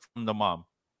milk from the mom?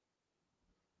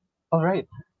 Alright.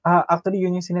 Actually,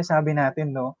 yun yung sinasabi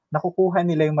natin, no? Nakukuha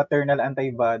nila yung maternal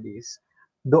antibodies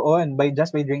doon by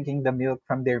drinking the milk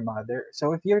from their mother.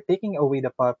 So if you're taking away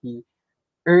the puppy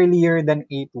earlier than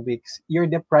 8 weeks, you're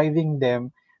depriving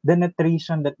them the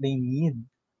nutrition that they need,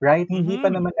 right? Hindi pa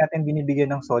Mm-hmm. naman natin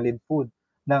binibigyan ng solid food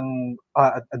ng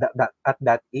at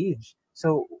that age.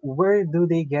 So where do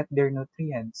they get their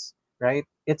nutrients, right?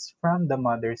 It's from the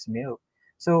mother's milk.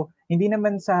 So hindi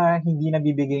naman sa hindi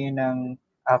nabibigay ng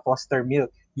foster milk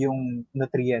yung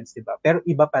nutrients, di ba? Pero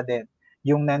iba pa din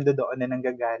yung nandoon na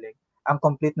nanggagaling ang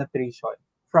complete nutrition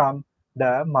from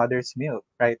the mother's milk,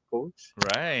 right, coach?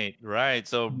 Right, right.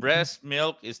 So Mhm. breast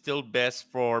milk is still best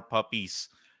for puppies.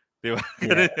 Di ba?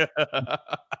 Yeah.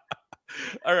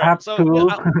 All right. Up So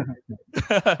yeah,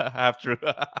 to have true.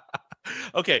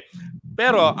 Okay.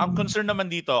 Pero ang concern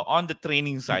naman dito on the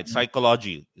training side, Mm-mm.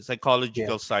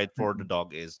 psychological Yes. side for the Mm-mm.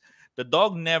 dog is the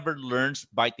dog never learns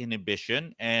bite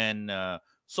inhibition and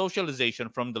socialization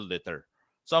from the litter.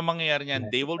 So ang mangyayari niyan,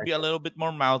 Yes, they will for be a sure. little bit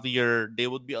more mouthier, they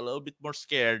would be a little bit more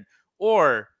scared,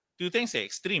 or two things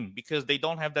extreme because they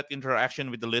don't have that interaction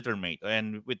with the litter mate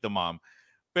and with the mom.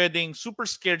 Pwedeng super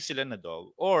scared sila na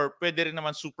dog or pwede rin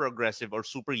naman super aggressive or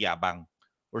super yabang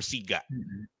or siga.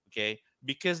 Mm-mm. Okay,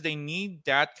 because they need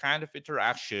that kind of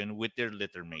interaction with their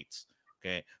litter mates.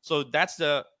 Okay, so that's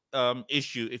the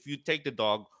issue if you take the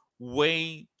dog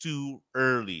way too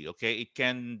early. Okay, it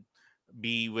can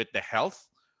be with the health,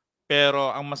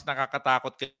 pero ang mas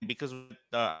nakakatakot because with,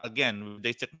 again with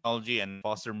this technology and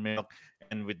foster milk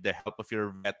and with the help of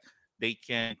your vet, they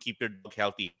can keep your dog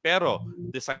healthy. Pero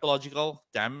the psychological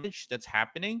damage that's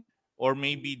happening, or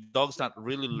maybe the dog's not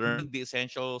really learning the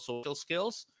essential social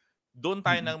skills, doon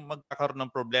tayo Mm-mm. nang magkakaroon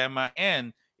ng problema,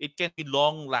 and it can be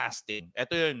long lasting.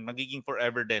 Ito yun, magiging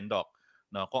forever din, Doc.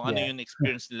 No, kung ano Yeah. yung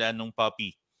experience nila nung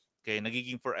puppy. Okay,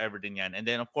 nagiging forever din yan. And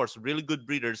then of course, really good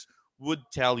breeders would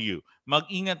tell you,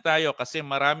 mag-ingat tayo kasi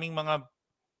maraming mga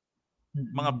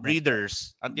Mm-mm. That's right.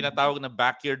 breeders, ang tinatawag na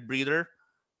backyard breeder,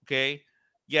 okay?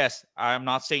 Yes, I'm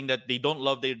not saying that they don't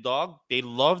love their dog. They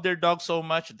love their dog so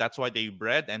much. That's why they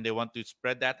bred and they want to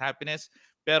spread that happiness.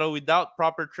 Pero without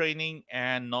proper training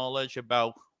and knowledge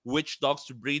about which dogs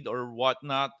to breed or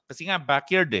whatnot, kasi nga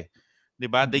backyard eh. 'Di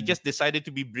ba? They Mm-mm. just decided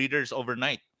to be breeders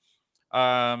overnight.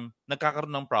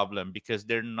 Nagkakaroon ng problem because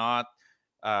they're not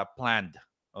planned.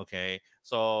 Okay?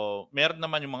 So, meron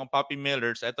naman yung mga puppy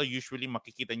millers. Ito usually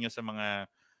makikita nyo sa mga,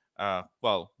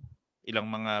 well, ilang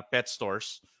mga pet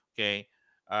stores. Okay?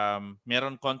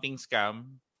 Meron konting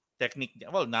scam technique.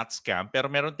 Well, not scam, pero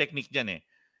meron technique dyan eh.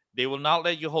 They will not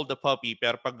let you hold the puppy,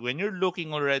 pero pag when you're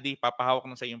looking already, papahawak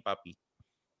na sa yung puppy.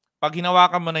 Pag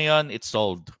hinawakan mo na yon, it's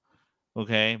sold.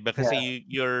 Okay, because Yeah.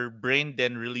 your brain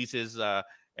then releases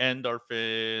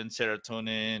endorphin,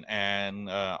 serotonin,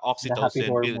 and The happy oxytocin.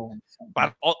 hormones.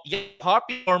 Parang, oh, yeah,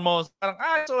 happy hormones. Parang,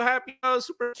 so happy,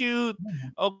 super cute.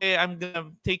 Mm-mm. Okay, I'm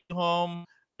gonna take you home.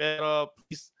 Pero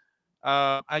please,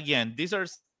 again, these are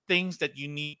things that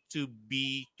you need to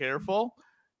be careful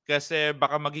kasi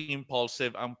baka maging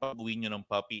impulsive ang pag-uwi nyo ng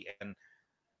puppy, and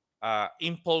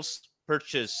impulse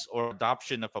purchase or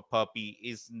adoption of a puppy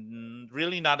is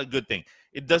really not a good thing.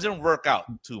 It doesn't work out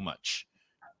too much.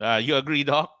 You agree,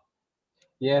 Doc?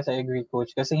 Yes, I agree,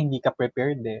 coach. Kasi hindi ka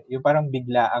prepared eh. Yung parang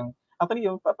biglaang, actually,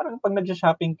 yung parang pag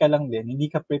nag-shopping ka lang din, hindi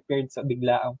ka prepared sa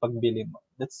biglaang pagbili mo.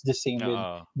 That's the same with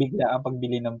Oo. biglaang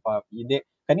pagbili ng puppy.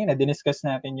 Kanina, diniscuss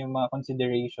natin yung mga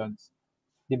considerations.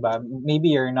 'Di ba?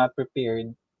 Maybe you're not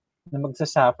prepared na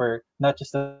magsasuffer, not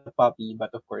just the puppy, but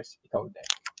of course, ikaw din.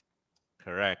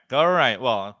 Correct. All right.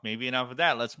 Well, maybe enough of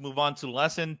that. Let's move on to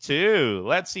lesson two.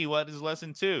 Let's see what is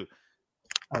lesson two.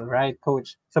 All right,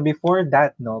 coach. So before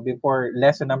that, no, before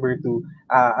lesson number two,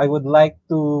 I would like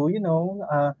to,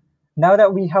 now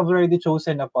that we have already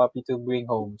chosen a puppy to bring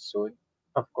home soon,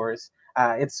 of course,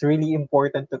 it's really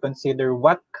important to consider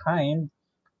what kind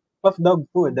of dog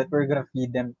food that we're gonna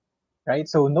feed them, right?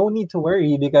 So no need to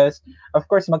worry because, of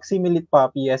course, Maximilit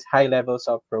Puppy has high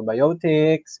levels of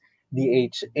probiotics,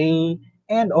 DHA,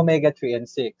 and omega-3 and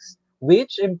 6,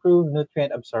 which improve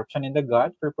nutrient absorption in the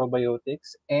gut for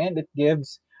probiotics, and it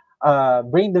gives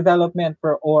brain development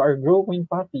for our growing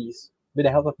puppies with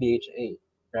the help of DHA,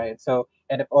 right? So,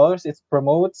 and of course, it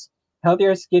promotes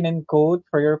healthier skin and coat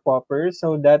for your puppers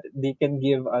so that they can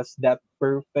give us that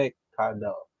perfect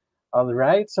cuddle. All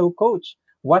right, so coach,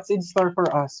 what's in store for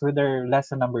us with our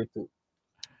lesson number two?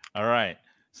 All right.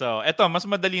 So, eto, mas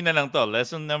madali na lang to.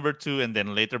 Lesson number two, and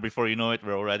then later, before you know it,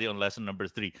 we're already on lesson number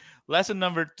three. Lesson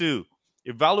number two,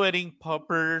 evaluating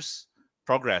puppers'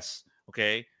 progress.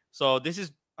 Okay? So, this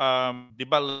is, di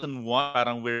ba lesson one,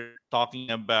 parang we're talking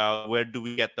about where do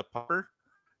we get the pupper.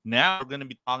 Now, we're going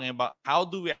to be talking about how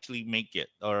do we actually make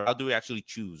it, or how do we actually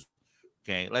choose.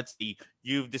 Okay, let's see.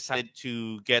 You've decided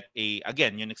to get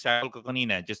again, yung example ko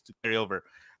kanina, just to carry over,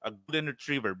 a golden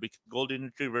retriever, because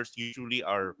golden retrievers usually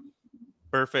are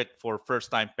perfect for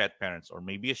first-time pet parents, or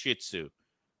maybe a Shih Tzu,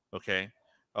 okay,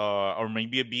 or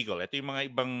maybe a Beagle. Ito yung mga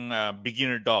ibang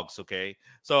beginner dogs, okay.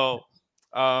 So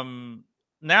um,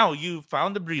 now you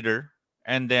found the breeder,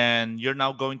 and then you're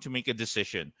now going to make a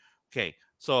decision. Okay,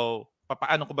 so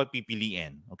papaano ko ba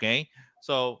pipiliin? Okay,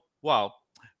 so well,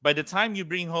 by the time you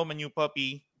bring home a new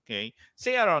puppy, okay,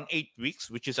 say around 8 weeks,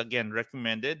 which is again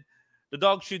recommended, the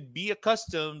dog should be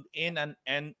accustomed in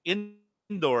an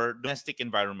indoor domestic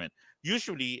environment.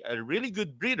 Usually, a really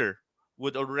good breeder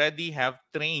would already have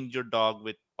trained your dog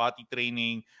with potty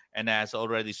training and has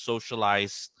already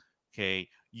socialized, okay,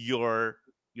 your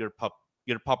pup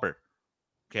your pupper.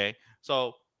 Okay,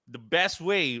 so the best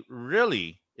way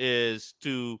really is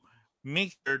to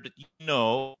make sure that you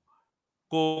know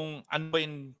kung ano ba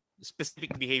yung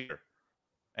specific behavior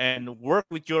and work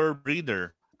with your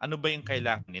breeder. Ano ba yung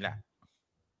kailangan nila?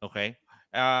 Okay?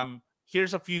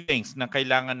 Here's a few things na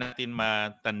kailangan natin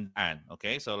matandaan.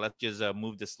 Okay? So let's just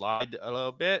move the slide a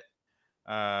little bit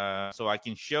so I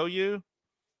can show you.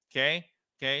 Okay?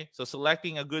 Okay? So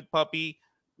selecting a good puppy,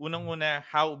 unang-una,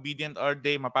 how obedient are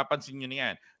they? Mapapansin nyo na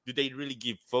yan. Do they really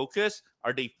give focus?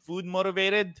 Are they food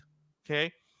motivated? Okay?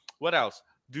 What else?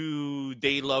 Do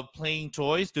they love playing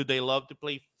toys? Do they love to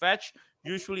play fetch?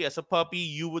 Usually, as a puppy,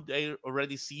 you would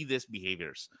already see these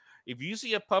behaviors. If you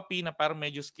see a puppy na parang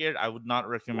medyo scared, I would not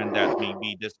recommend that.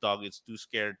 Maybe this dog is too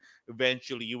scared.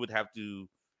 Eventually, you would have to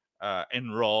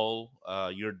enroll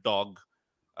your dog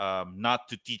not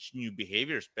to teach new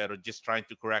behaviors, but just trying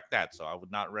to correct that. So I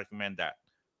would not recommend that.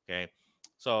 Okay.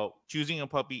 So choosing a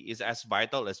puppy is as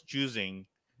vital as choosing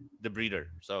the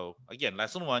breeder. So again,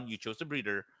 lesson one, you chose the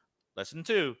breeder. Lesson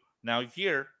two, now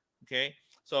here. Okay.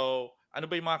 So ano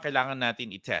ba yung mga kailangan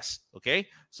natin i-test? Okay.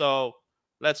 So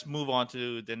let's move on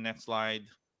to the next slide,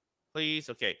 please.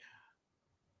 Okay.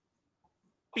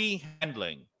 Puppy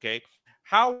handling. Okay.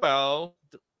 How well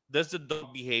does the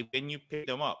dog behave when you pick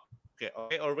them up? Okay.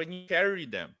 Okay. Or when you carry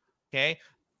them. Okay.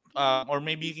 Or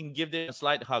maybe you can give them a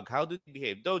slight hug. How do they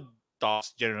behave? Though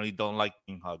dogs generally don't like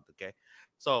being hugged. Okay.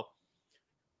 So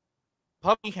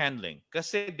puppy handling.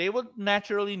 Kasi they would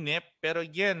naturally nip, pero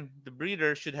again, the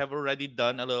breeder should have already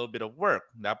done a little bit of work.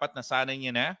 Dapat nasanay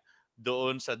niya na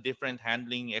doon sa different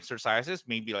handling exercises,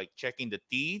 maybe like checking the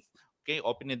teeth, okay,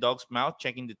 opening the dog's mouth,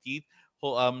 checking the teeth,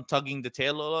 tugging the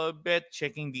tail a little bit,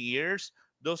 checking the ears.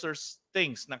 Those are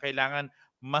things na kailangan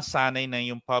masanay na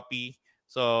yung puppy.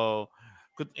 So,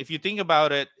 if you think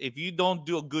about it, if you don't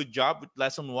do a good job with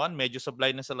lesson 1, medyo sablay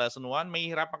na sa lesson 1, may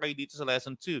hirapan kayo dito sa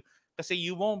lesson 2 kasi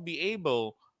you won't be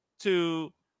able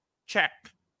to check.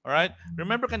 All right.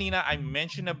 Remember kanina I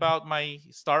mentioned about my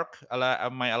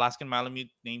my Alaskan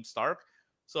Malamute named Stark.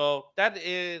 So that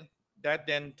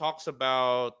then talks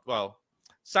about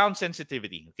sound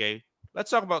sensitivity. Okay. Let's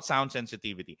talk about sound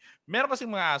sensitivity. Meron kasing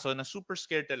mga aso na super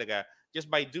scared talaga just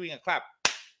by doing a clap.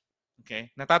 Okay.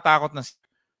 Natatakot na.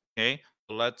 Okay.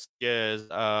 So let's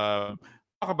just talk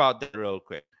about that real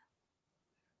quick.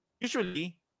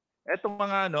 Usually, etong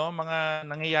mga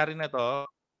nangyayari na to,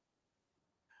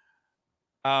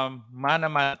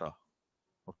 mana-mana to.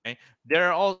 Okay?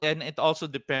 And it also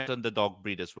depends on the dog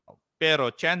breed as well. Pero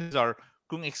chances are,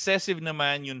 kung excessive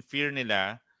naman yung fear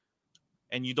nila,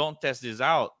 and you don't test this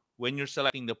out, when you're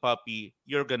selecting the puppy,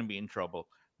 you're gonna be in trouble.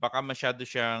 Baka masyado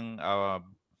siyang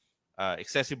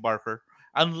excessive barker.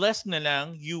 Unless na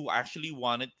lang you actually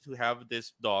wanted to have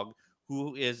this dog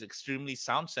who is extremely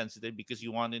sound sensitive because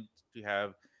you wanted to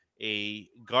have a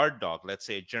guard dog, let's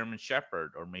say a German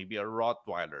Shepherd or maybe a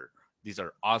Rottweiler. These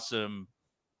are awesome,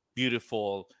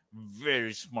 beautiful,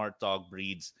 very smart dog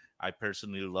breeds. I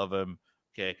personally love them.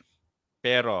 Okay.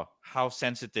 Pero how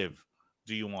sensitive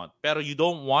do you want? Pero you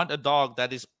don't want a dog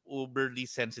that is overly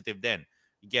sensitive then.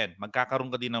 Again,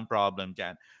 magkakaroon ka din ng problem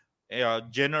dyan. A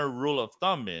general rule of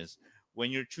thumb is when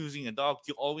you're choosing a dog,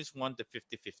 you always want the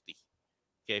 50-50.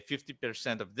 Okay,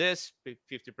 50% of this,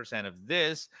 50% of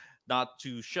this, not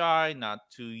too shy, not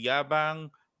too yabang.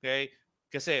 Okay,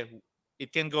 kasi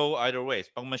it can go either ways.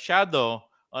 Pag masyado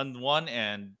on one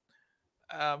end,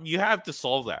 you have to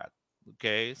solve that.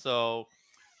 Okay, so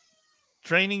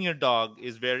training your dog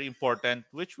is very important,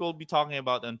 which we'll be talking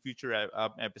about on future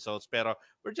episodes. Pero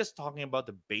we're just talking about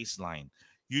the baseline.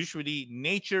 Usually,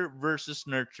 nature versus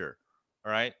nurture.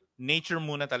 All right? Nature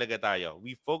muna talaga tayo.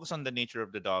 We focus on the nature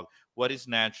of the dog, what is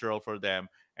natural for them,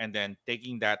 and then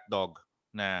taking that dog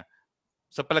na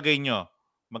sa palagay nyo,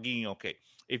 magiging okay.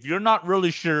 If you're not really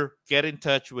sure, get in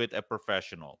touch with a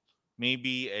professional.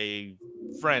 Maybe a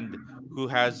friend who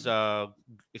has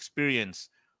experience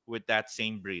with that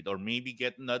same breed, or maybe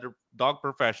get another dog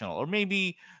professional, or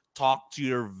maybe talk to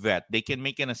your vet. They can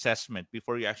make an assessment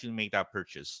before you actually make that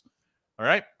purchase. All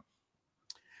right.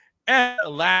 And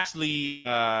lastly,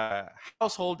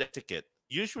 household etiquette.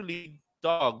 Usually,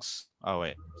 dogs. Oh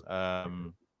wait.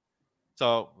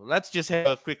 So let's just have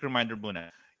a quick reminder,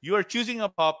 Muna. You are choosing a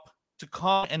pup to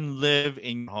come and live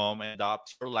in your home and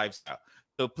adopt your lifestyle.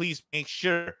 So please make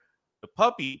sure the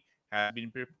puppy has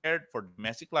been prepared for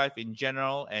domestic life in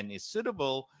general and is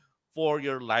suitable for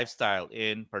your lifestyle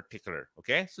in particular.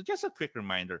 Okay, so just a quick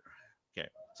reminder. Okay,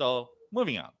 so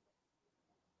moving on.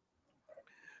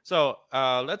 So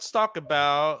let's talk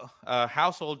about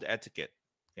household etiquette.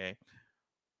 Okay,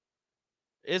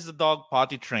 is the dog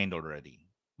potty trained already?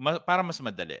 Para mas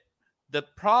madali. The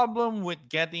problem with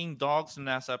getting dogs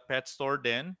nasa pet store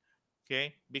then,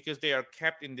 okay, because they are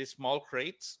kept in these small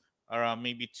crates, around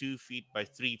maybe 2 feet by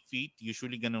 3 feet,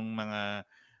 usually ganung mga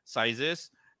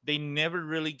sizes. They never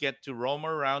really get to roam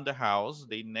around the house.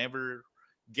 They never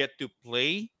get to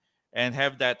play and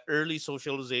have that early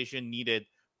socialization needed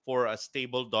for a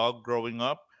stable dog growing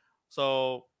up.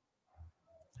 So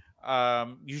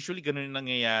usually ganun yung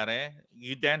nangyayari.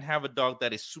 You then have a dog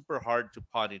that is super hard to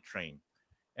potty train.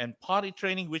 And potty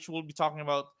training, which we'll be talking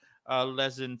about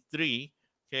lesson 3,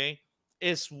 okay,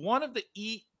 is one of the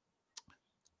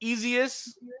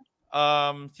easiest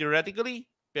theoretically,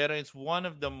 pero it's one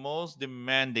of the most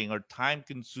demanding or time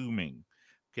consuming,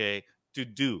 okay, to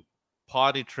do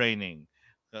potty training.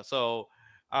 So,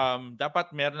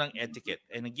 dapat meron ng etiquette.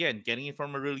 And again, getting it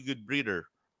from a really good breeder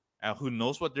who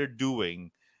knows what they're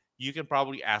doing, you can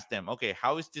probably ask them, okay,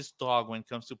 how is this dog when it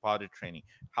comes to potty training?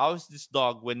 How is this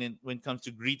dog when it comes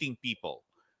to greeting people?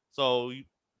 So,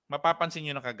 mapapansin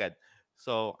nyo na kagad.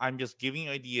 So, I'm just giving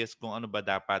you ideas kung ano ba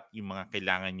dapat yung mga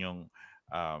kailangan yung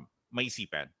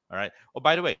maisipan. All right. Oh,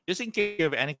 by the way, just in case you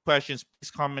have any questions,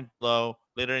 please comment below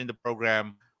later in the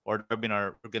program or the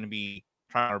webinar. We're going to be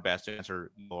trying our best to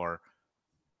answer your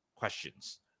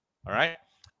questions. All right.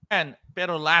 And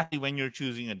pero lastly, when you're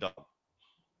choosing a dog,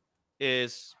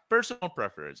 is personal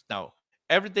preference. Now,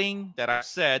 everything that I've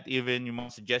said, even yung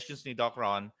mga suggestions ni Doc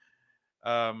Ron,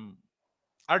 um,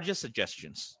 are just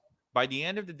suggestions. By the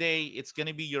end of the day, it's going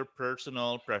to be your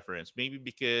personal preference. Maybe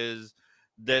because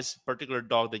this particular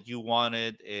dog that you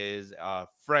wanted is a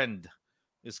friend,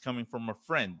 is coming from a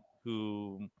friend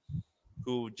who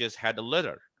just had a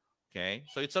litter. Okay,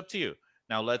 so it's up to you.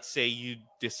 Now, let's say you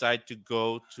decide to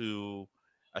go to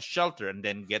a shelter and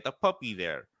then get a puppy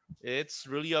there. It's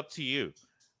really up to you.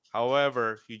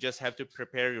 However, you just have to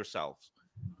prepare yourself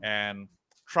and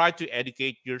try to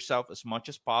educate yourself as much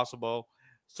as possible.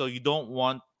 So you don't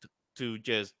want to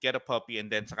just get a puppy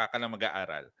and then saka ka lang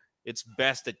mag-aaral. It's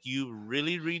best that you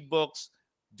really read books,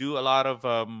 do a lot of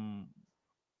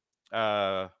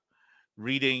uh,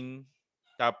 reading,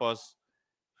 tapos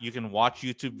you can watch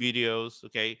YouTube videos.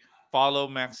 Okay, follow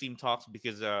Maxime Talks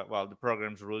because well, the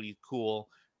program's really cool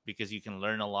because you can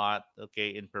learn a lot.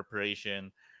 Okay, in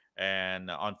preparation and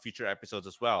on future episodes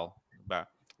as well. But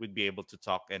we'd be able to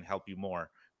talk and help you more.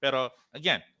 Pero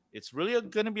again, it's really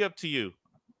gonna be up to you.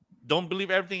 Don't believe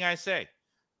everything I say.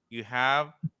 You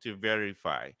have to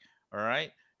verify. All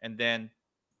right, and then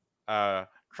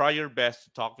try your best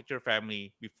to talk with your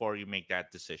family before you make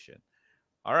that decision.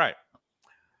 All right,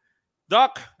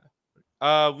 Doc.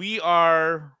 We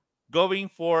are going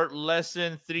for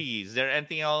lesson 3. Is there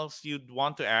anything else you'd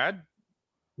want to add?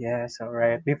 Yes, all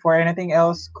right. Before anything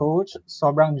else, Coach,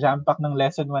 sobrang jam-pack ng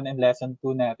lesson 1 and lesson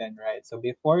 2 natin, right? So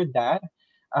before that,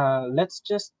 let's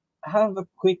just have a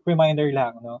quick reminder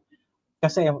lang, no?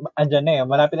 Kasi andyan na eh,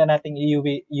 malapit na nating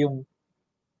iuwi yung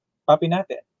puppy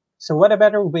natin. So what a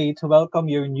better way to welcome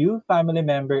your new family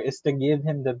member is to give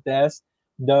him the best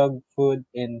dog food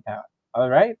in town. All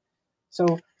right?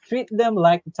 So treat them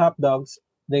like the top dogs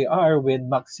they are with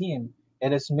Maxine.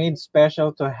 It is made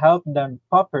special to help them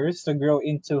puppers to grow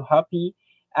into happy,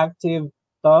 active,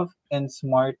 tough, and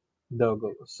smart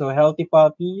doggos. So healthy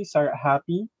puppies are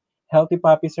happy, healthy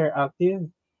puppies are active,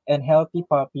 and healthy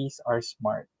puppies are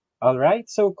smart. All right.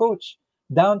 So coach,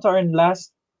 down to our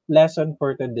last lesson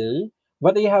for today.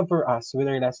 What do you have for us with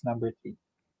our lesson number 3?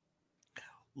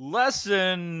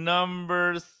 Lesson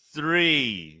number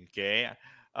 3. Okay.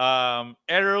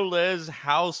 Errorless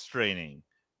house training.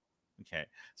 Okay.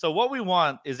 So what we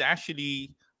want is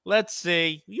actually, let's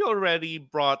say you already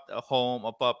brought home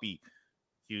a puppy.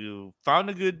 You found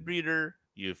a good breeder,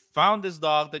 you found this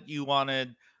dog that you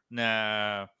wanted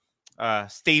na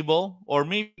stable, or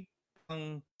maybe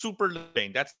parang super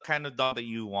living. That's the kind of dog that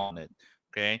you wanted.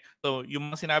 Okay? So,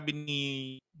 yung mga sinabi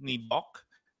ni Doc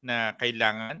na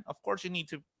kailangan, of course, you need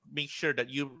to make sure that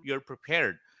you're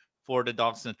prepared for the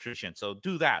dog's nutrition. So,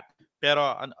 do that.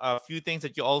 Pero a few things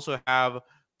that you also have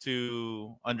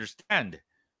to understand,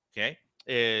 okay,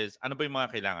 is ano ba yung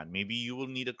mga kailangan? Maybe you will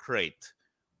need a crate.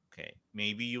 Okay.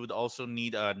 Maybe you would also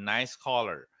need a nice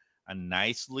collar, a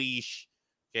nice leash.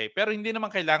 Okay. Pero hindi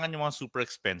naman kailangan yung mga super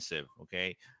expensive.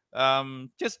 Okay.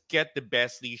 Just get the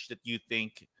best leash that you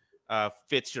think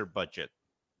fits your budget.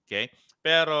 Okay.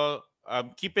 Pero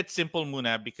keep it simple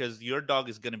muna because your dog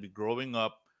is going to be growing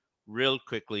up real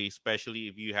quickly, especially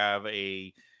if you have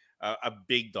a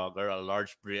big dog or a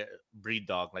large breed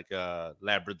dog like a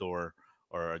Labrador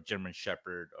or a German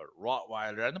Shepherd or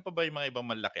Rottweiler. Ano pa ba yung mga ibang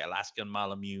malaki? Alaskan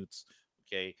Malamutes.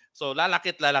 Okay. So,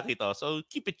 lalaki to. So,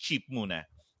 keep it cheap muna.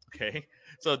 Okay,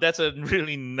 so that's a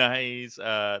really nice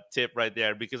tip right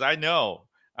there because I know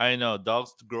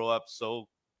dogs grow up so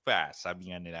fast.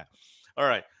 Sabi nga nila. All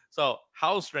right, so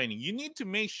house training. You need to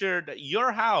make sure that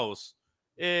your house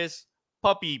is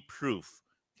puppy proof.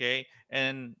 Okay,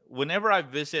 and whenever I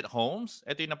visit homes,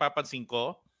 ito yung napapansin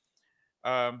ko,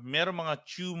 meron mga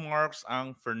chew marks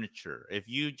ang furniture. If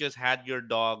you just had your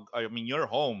dog, I mean your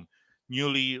home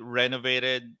newly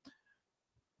renovated,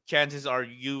 chances are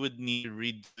you would need to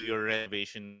redo your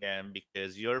renovation again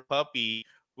because your puppy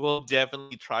will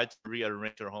definitely try to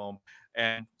rearrange your home.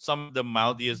 And some of the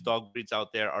mouthiest dog breeds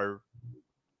out there are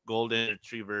golden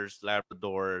retrievers,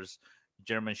 labradors,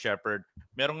 German shepherd.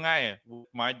 Meron nga eh,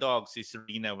 my dog si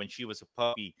Serena when she was a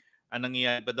puppy. Anong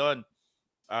nangyayari ba doon?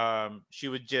 She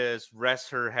would just rest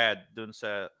her head dun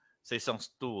sa isang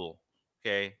stool.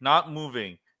 Okay? Not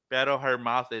moving. Pero her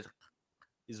mouth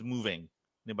is moving.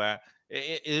 Diba?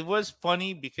 It was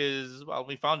funny because, well,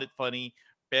 we found it funny.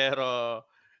 Pero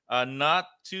not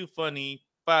too funny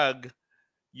pag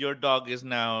your dog is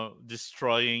now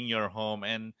destroying your home.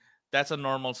 And that's a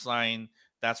normal sign.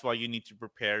 That's why you need to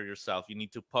prepare yourself. You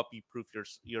need to puppy proof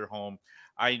your home.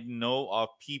 I know of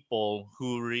people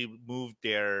who removed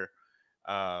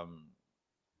um,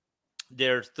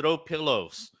 their throw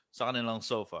pillows sa kanilang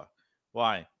sofa.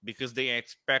 Why? Because they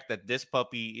expect that this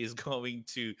puppy is going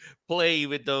to play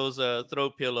with those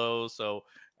throw pillows. So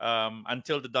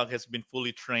until the dog has been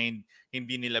fully trained,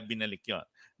 hindi nila binalik yun.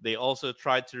 They also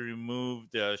try to remove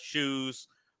the shoes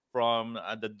from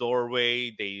the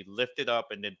doorway. They lift it up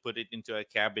and then put it into a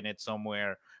cabinet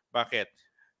somewhere. Bakit?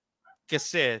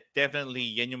 Kasi definitely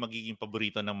yan yung magiging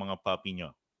paborito ng mga puppy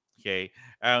nyo. Okay?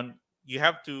 And you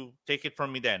have to take it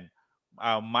from me then.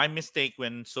 My mistake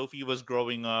when Sophie was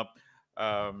growing up,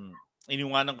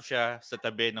 iniwanan ko siya sa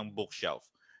tabi ng bookshelf.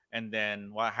 And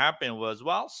then what happened was,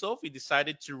 well, Sophie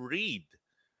decided to read.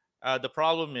 The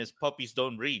problem is puppies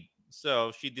don't read.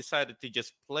 So she decided to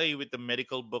just play with the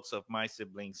medical books of my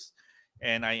siblings,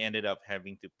 and I ended up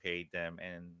having to pay them,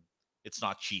 and it's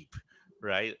not cheap,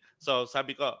 right? So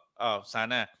sabi ko, oh,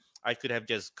 sana I could have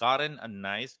just gotten a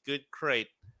nice, good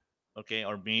crate, okay,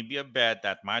 or maybe a bed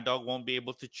that my dog won't be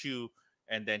able to chew,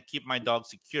 and then keep my dog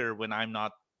secure when I'm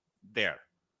not there.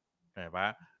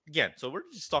 Diba? Again, so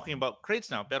we're just talking about crates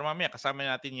now, pero mamaya kasama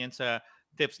natin yan sa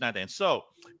tips natin. So,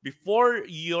 before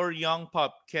your young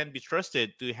pup can be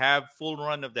trusted to have full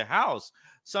run of the house,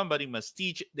 somebody must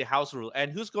teach the house rule.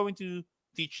 And who's going to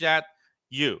teach that?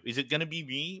 You. Is it going to be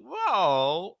me?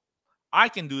 Well, I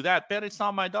can do that, but it's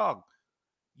not my dog.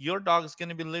 Your dog is going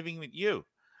to be living with you.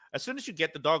 As soon as you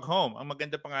get the dog home, ang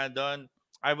maganda pa nga doon,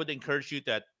 I would encourage you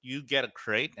that you get a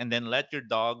crate and then let your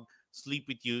dog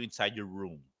sleep with you inside your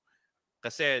room.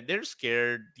 Kasi they're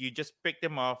scared. You just pick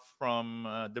them off from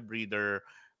the breeder,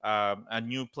 a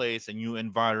new place, a new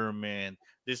environment.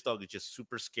 This dog is just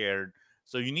super scared.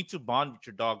 So you need to bond with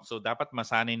your dog. So dapat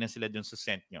masanay na sila dun sa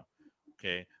scent nyo.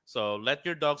 Okay. So let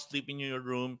your dog sleep in your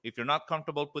room. If you're not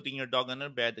comfortable putting your dog on a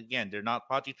bed, again, they're not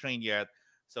potty trained yet.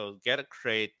 So get a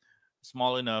crate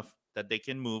small enough that they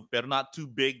can move, but not too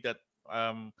big that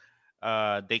um,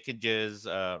 they can just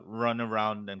run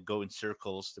around and go in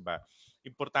circles, diba?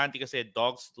 Importante kasi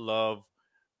dogs love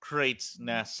crates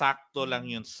na sakto lang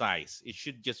yung size. It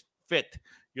should just fit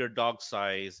your dog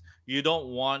size. You don't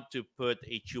want to put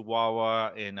a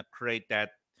chihuahua in a crate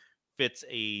that fits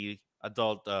a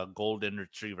adult golden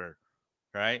retriever,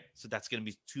 right? So that's going to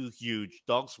be too huge.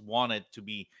 Dogs want it to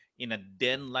be in a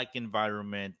den-like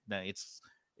environment. Na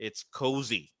it's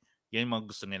cozy. Yan yung mga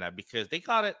gusto nila because they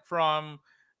got it from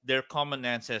their common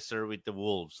ancestor with the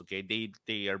wolves. Okay,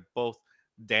 they are both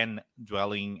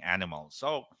den-dwelling animals.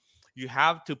 So you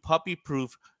have to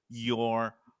puppy-proof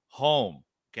your home.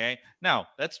 Okay, now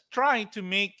let's try to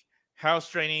make house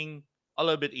training a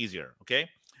little bit easier. Okay,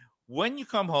 when you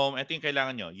come home, I think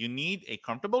kailangan nyo, you need a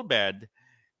comfortable bed,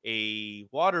 a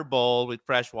water bowl with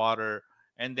fresh water,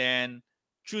 and then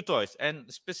chew toys. And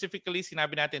specifically,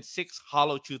 sinabi natin 6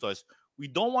 hollow chew toys. We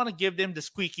don't want to give them the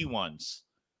squeaky ones.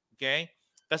 Okay?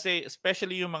 Kasi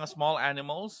especially yung mga small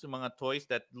animals, yung mga toys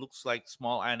that looks like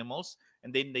small animals,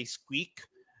 and then they squeak,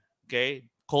 okay?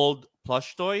 Called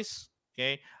plush toys,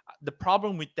 okay? The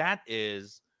problem with that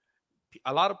is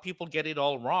a lot of people get it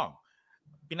all wrong.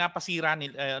 Pinapasira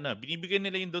nila, binibigyan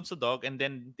nila yun doon sa dog and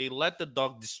then they let the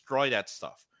dog destroy that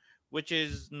stuff, which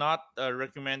is not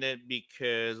recommended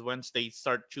because once they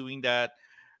start chewing that,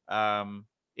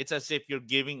 it's as if you're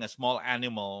giving a small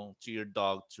animal to your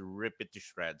dog to rip it to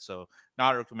shreds. So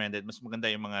not recommended. Mas maganda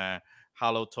yung mga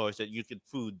hollow toys that you can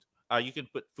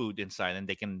put food inside and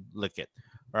they can lick it.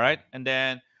 All right, and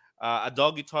then a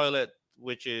doggy toilet,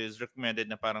 which is recommended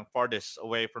na parang farthest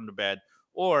away from the bed,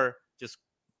 or just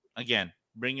again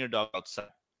bring your dog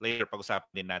outside. Later,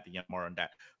 pag-usapan din natin yan more on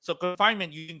that. So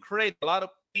confinement using crates, a lot of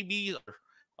babies or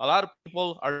a lot of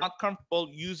people are not comfortable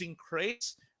using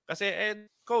crates. Kasi,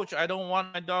 coach, I don't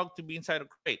want my dog to be inside a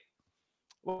crate.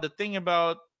 Well, the thing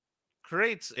about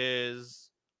crates is,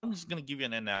 I'm just gonna give you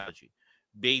an analogy.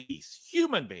 Babies,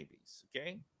 human babies,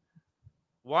 okay?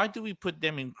 Why do we put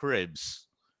them in cribs?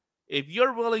 If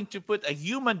you're willing to put a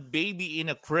human baby in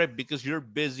a crib because you're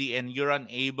busy and you're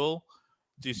unable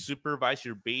to supervise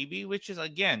your baby, which is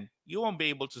again, you won't be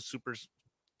able to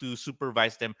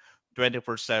supervise them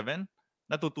 24/7.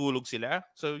 Natutulog sila,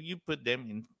 so you put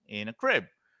them in a crib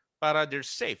para they're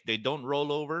safe. They don't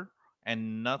roll over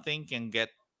and nothing can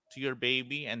get to your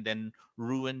baby and then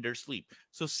ruin their sleep.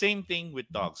 So same thing with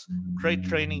dogs. Crate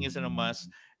training isn't a must,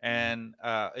 and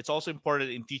it's also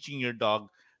important in teaching your dog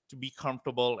to be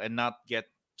comfortable and not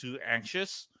get too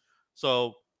anxious.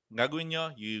 So gagawin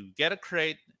nyo, you get a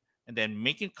crate and then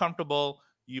make it comfortable.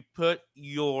 You put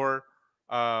your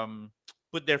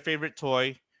put their favorite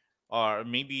toy or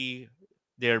maybe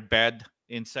their bed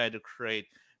inside the crate.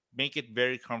 Make it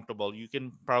very comfortable. You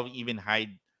can probably even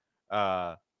hide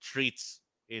treats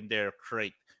in their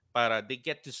crate. But they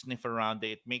get to sniff around.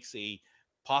 It makes a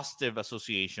positive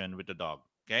association with the dog.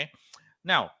 Okay.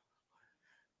 Now,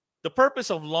 the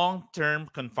purpose of long term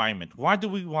confinement. Why do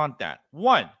we want that?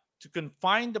 One, to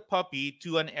confine the puppy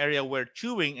to an area where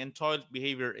chewing and toilet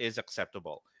behavior is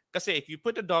acceptable. Because if you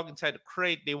put a dog inside a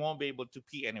crate, they won't be able to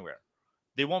pee anywhere.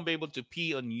 They won't be able to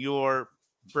pee on your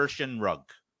Persian rug.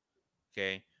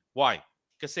 Okay. Why?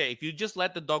 Because if you just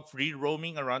let the dog free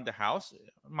roaming around the house,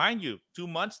 mind you, 2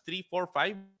 months, 3, 4,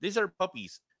 5, these are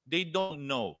puppies. They don't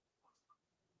know.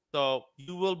 So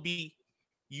you will be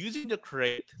using the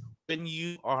crate when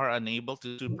you are unable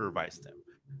to supervise them.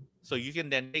 So you can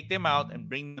then take them out and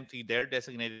bring them to their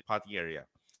designated potty area.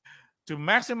 To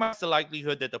maximize the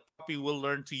likelihood that the puppy will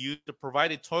learn to use the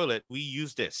provided toilet, we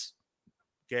use this.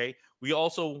 Okay. We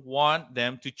also want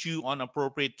them to chew on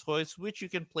appropriate toys, which you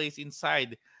can place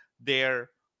inside their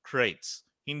crates.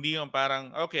 Hindi yung parang,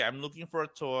 okay, I'm looking for a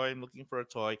toy. I'm looking for a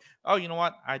toy. Oh, you know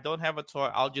what? I don't have a toy.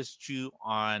 I'll just chew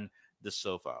on the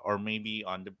sofa or maybe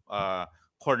on the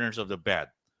corners of the bed.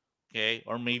 Okay.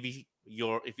 Or maybe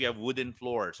if you have wooden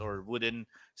floors or wooden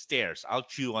stairs, I'll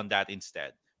chew on that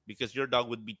instead because your dog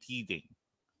would be teething.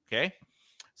 Okay.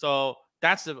 So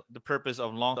that's the purpose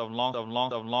of long of long of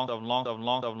long of long of long of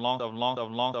long of long of long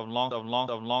of long of long of long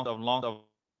of long of long of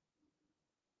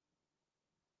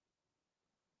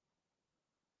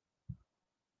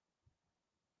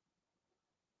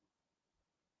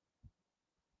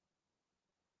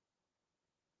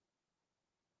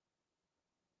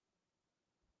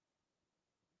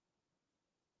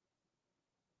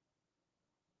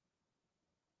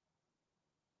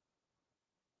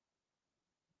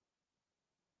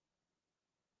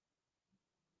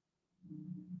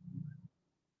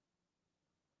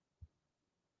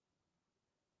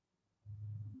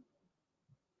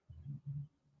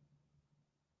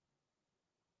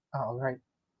All right.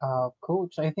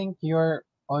 Coach, I think you're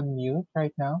on mute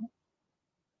right now.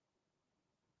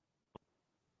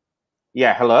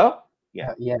 Yeah, hello?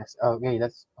 Yeah. Yes. Okay,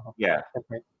 that's Yeah.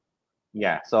 perfect.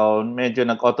 Yeah. So medyo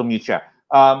nag-auto-mute siya.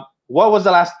 What was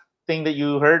the last thing that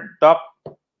you heard, Doc?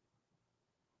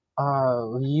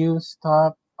 You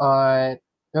stop at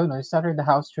oh no, you started the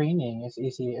house training as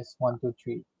easy as 1, 2,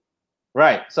 3.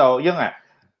 Right. So yun nga.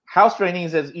 House training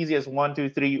is as easy as 1,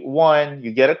 2, 3. One,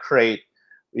 you get a crate.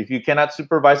 If you cannot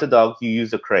supervise a dog, you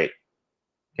use a crate.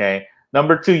 Okay.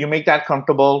 Number two, you make that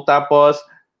comfortable. Tapos,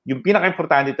 yung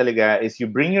pinaka-importante talaga is you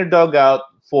bring your dog out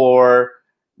for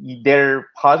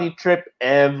their potty trip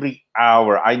every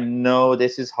hour. I know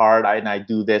this is hard and I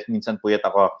do this. Minsan puyat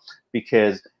ako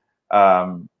because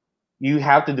you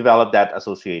have to develop that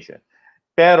association.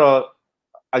 Pero,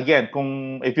 again,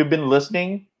 if you've been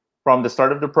listening from the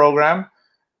start of the program,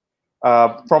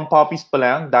 from puppies pa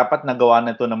lang, dapat nagawa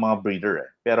na ito ng mga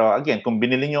breeder. Pero again, kung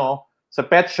binili nyo sa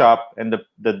pet shop and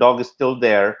the dog is still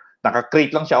there,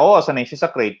 naka-crate lang siya. Oo, sanay siya sa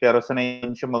crate, pero sanay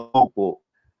siya mag-upo.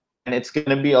 And it's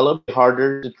gonna be a little bit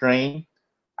harder to train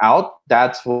out.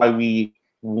 That's why we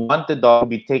want the dog to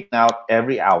be taken out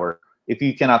every hour if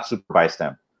you cannot supervise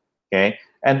them. Okay?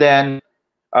 And then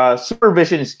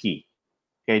supervision is key.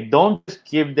 Okay? Don't just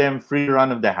give them free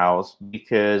run of the house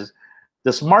because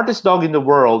the smartest dog in the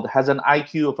world has an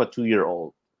IQ of a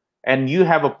 2-year-old, and you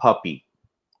have a puppy.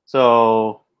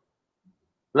 So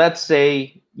let's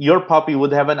say your puppy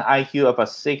would have an IQ of a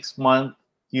 6-month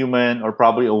human or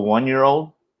probably a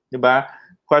 1-year-old. Diba?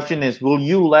 Question is, will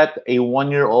you let a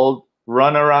 1-year-old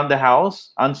run around the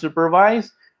house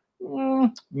unsupervised?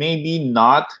 Maybe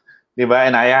not. Diba?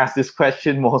 And I ask this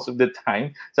question most of the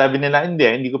time. Sabi nila,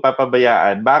 hindi ko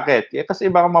papabayaan. Bakit? Kasi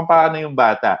baka mapaano yung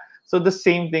bata. So the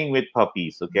same thing with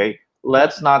puppies, okay?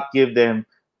 Let's not give them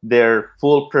their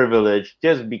full privilege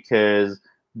just because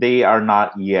they are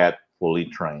not yet fully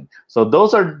trained. So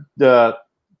those are the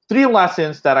three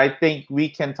lessons that I think we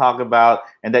can talk about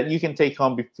and that you can take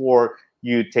home before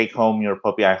you take home your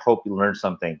puppy. I hope you learned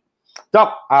something.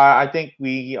 Doc, I think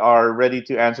we are ready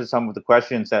to answer some of the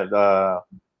questions that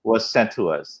was sent to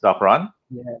us. Doc Ron?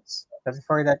 Yes. Kasi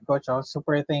for that, Coach,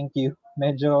 super thank you.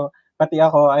 Medyo, pati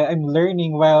ako, I'm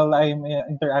learning while I'm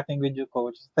interacting with you,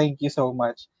 Coach. Thank you so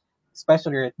much.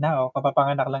 Especially right now,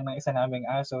 kapapanganak lang ng isa naming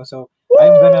aso. So,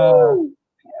 I'm gonna, Woo!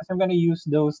 yes, I'm gonna use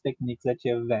those techniques that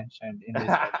you've mentioned in this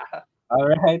episode. All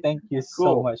right, thank you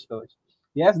so Cool. much, Coach.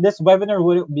 Yes, this webinar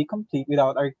wouldn't be complete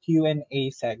without our Q&A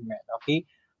segment, okay?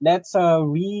 Let's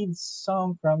read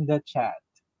some from the chat,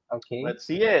 okay? Let's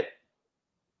see it.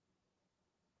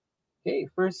 Okay,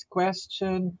 first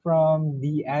question from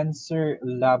the answer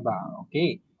Labang.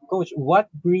 Okay, Coach, what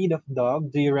breed of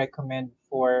dog do you recommend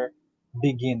for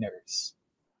beginners?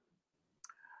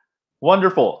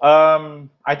 Wonderful.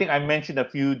 I think I mentioned a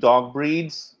few dog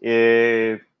breeds.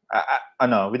 If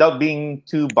ano, without being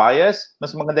too biased,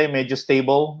 mas maganda yung medyo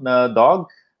stable na dog.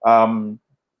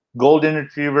 Golden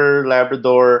Retriever,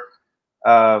 Labrador,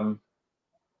 um,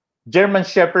 German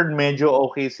Shepherd, medyo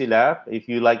okay sila if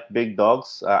you like big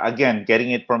dogs. Again,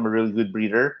 getting it from a really good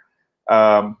breeder.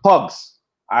 Pugs.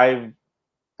 I've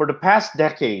for the past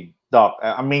decade, Doc,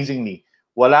 amazingly,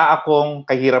 wala akong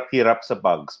kahirap-hirap sa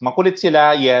pugs. Makulit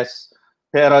sila, yes,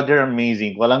 pero they're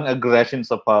amazing. Walang aggression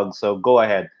sa pugs, so go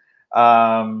ahead.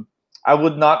 I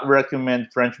would not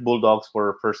recommend French Bulldogs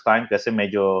for first time kasi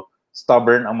medyo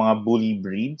stubborn ang mga bully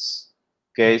breeds.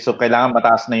 Okay, so kailangan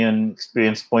mataas na yung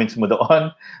experience points mo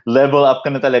doon. Level up ka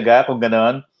na talaga kung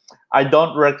gano'n. I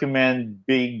don't recommend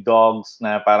big dogs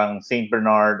na parang Saint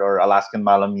Bernard or Alaskan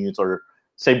Malamutes or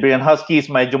Siberian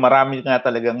Huskies. Medyo marami nga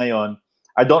talaga ngayon.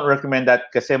 I don't recommend that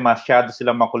kasi masyado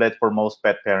silang makulit for most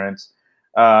pet parents.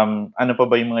 Ano pa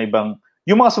ba yung mga ibang...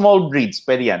 Yung mga small breeds,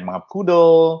 pwede yan. Mga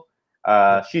poodle,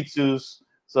 Shih Tzus.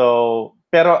 So,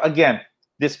 pero again,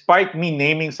 despite me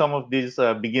naming some of these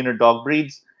beginner dog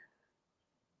breeds,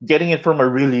 getting it from a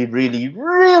really, really,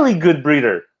 really good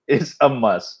breeder is a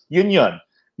must. Yun.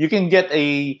 You can get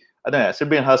a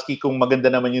Siberian Husky kung maganda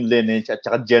naman yung lineage at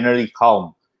saka generally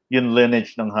calm yung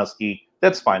lineage ng Husky.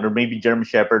 That's fine. Or maybe German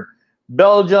Shepherd.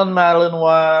 Belgian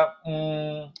Malinois,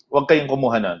 wag kayong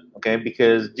kumuha nun. Okay?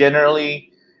 Because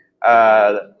generally,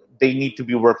 they need to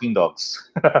be working dogs.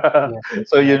 Yes, that's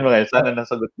So right. yun mga, sana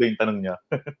nasagot ko yung tanong niya.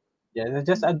 Yeah,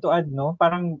 just add to add, no?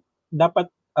 Parang dapat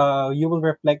you will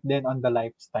reflect then on the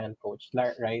lifestyle, Coach,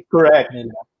 right? Correct.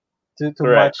 Nila to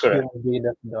Correct. match Correct. yung breed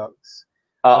of dogs.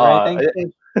 All right, Uh-uh. thanks,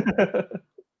 Coach.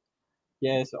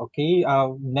 Yes, okay.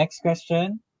 Next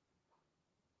question.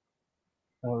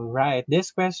 All right. This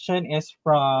question is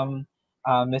from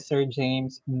Mr.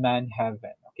 James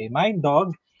Manheaven. Okay, my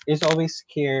dog is always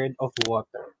scared of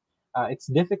water. It's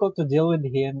difficult to deal with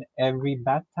him every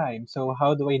bath time. So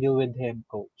how do I deal with him,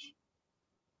 Coach?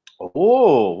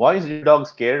 Oh, why is your dog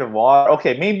scared of water?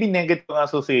 Okay, maybe negative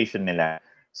association nila.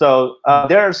 So Mm,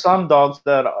 there are some dogs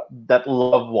that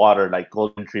love water, like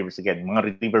golden retrievers again, mga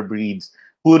retriever breeds,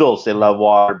 poodles. They mm, love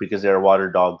water because they're water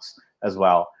dogs as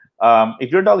well. If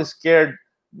your dog is scared,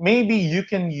 maybe you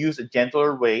can use a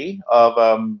gentler way of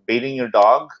baiting your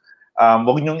dog.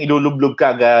 Wag niyong ilulublog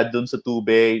ka agad dun sa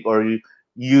tubig or you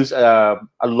use a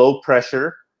low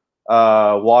pressure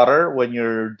water when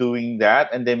you're doing that,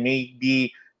 and then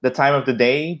maybe the time of the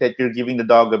day that you're giving the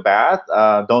dog a bath.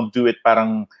 Don't do it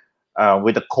parang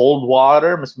with the cold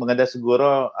water. Mas maganda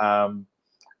siguro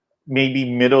maybe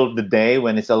middle of the day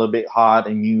when it's a little bit hot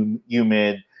and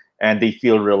humid and they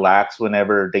feel relaxed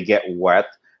whenever they get wet.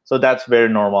 So that's very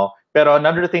normal. Pero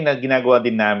another thing that ginagawa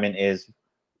din namin is,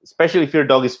 especially if your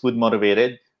dog is food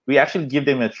motivated, we actually give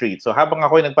them a treat. So habang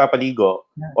ako ay nagpapaligo,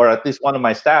 yeah. or at least one of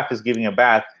my staff is giving a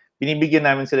bath, binibigyan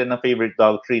namin sila ng favorite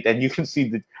dog treat, and you can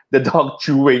see the dog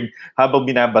chewing habang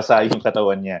binabasa yung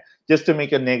katawan niya, just to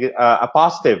make a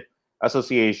positive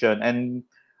association. And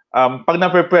pag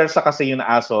na-prepare sa kasi yung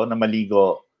aso na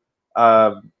maligo,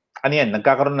 ano yan,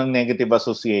 nagkakaroon ng negative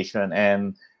association.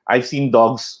 And I've seen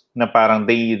dogs na parang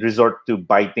they resort to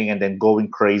biting and then going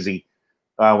crazy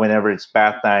whenever it's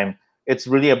bath time. It's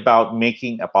really about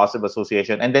making a positive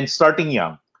association and then starting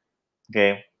young.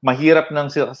 Okay? Mahirap nang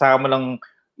saka mo lang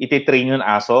ititrain yung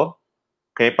aso.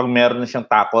 Okay? Pag meron na siyang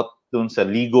takot dun sa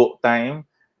ligo time,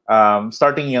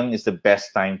 starting young is the best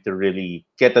time to really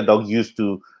get the dog used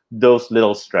to those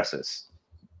little stresses.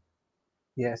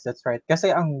 Yes, that's right. Kasi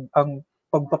ang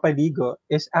pagpapaligo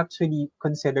is actually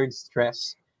considered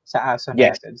stress sa aso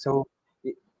Yes. natin. So,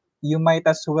 you might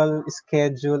as well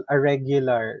schedule a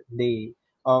regular day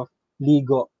of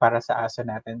ligo para sa aso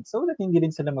natin so that hindi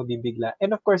rin sila mabibigla.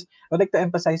 And of course, I would like to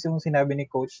emphasize yung sinabi ni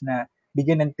Coach na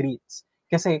bigyan ng treats.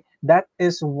 Kasi that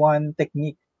is one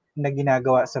technique na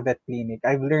ginagawa sa vet clinic.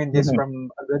 I've learned this Mhm. from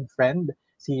a good friend,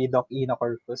 si Doc Ina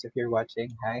Corpus, if you're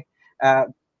watching. Hi. Uh,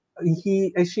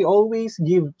 she always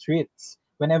give treats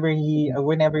whenever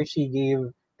she gave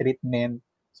treatment,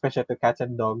 especially to cats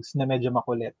and dogs na medyo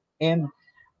makulit. And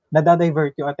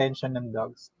nada-divert yung attention ng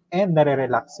dogs and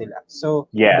nare-relax sila.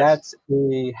 So, Yes. that's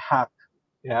a hack.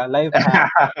 Yeah, life hack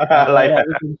Life that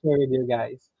we hack. can share with you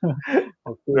guys.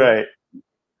 Okay. Right.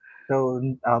 So,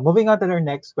 moving on to our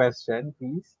next question,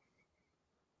 please.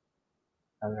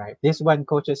 All right. This one,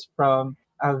 coach, is from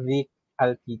Vic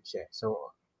Altiche.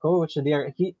 So, coach,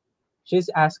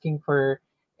 she's asking for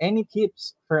any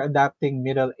tips for adopting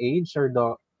middle-aged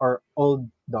or old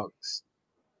dogs.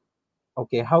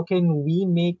 Okay, how can we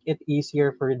make it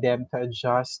easier for them to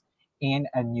adjust in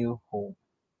a new home?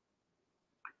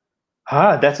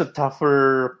 That's a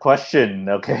tougher question.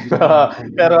 Okay.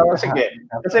 Pero Yeah, sige.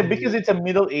 Kasi because absolutely. it's a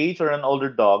middle age or an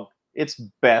older dog, it's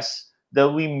best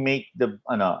that we make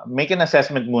an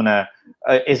assessment muna.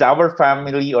 Is our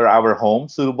family or our home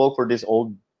suitable for this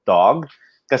old dog?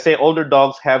 Kasi older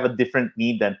dogs have a different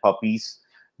need than puppies.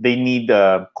 They need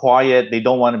quiet. They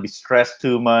don't want to be stressed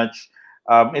too much.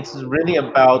 It's really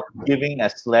about giving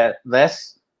us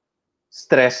less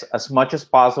stress as much as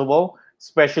possible,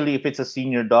 especially if it's a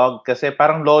senior dog. Kasi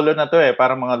parang lolo na to eh,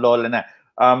 parang mga lola na.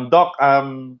 Doc,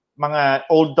 mga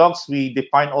old dogs, we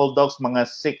define old dogs mga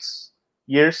 6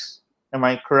 years. Am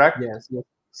I correct? Yes, yes.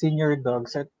 Senior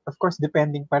dogs. At of course,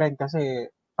 depending pa rin kasi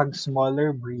pag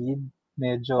smaller breed,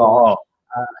 medyo Oo.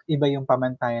 iba yung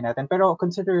pamantayan natin. Pero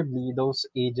considerably, those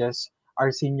ages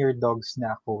are senior dogs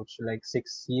na, coach. Like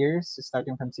 6 years,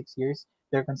 starting from 6 years,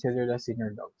 they're considered as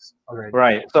senior dogs already.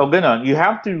 Right. So, ganun, you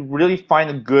have to really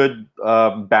find a good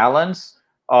balance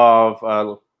of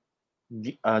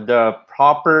the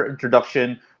proper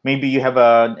introduction. Maybe you have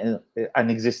an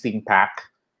existing pack,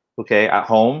 okay, at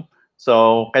home.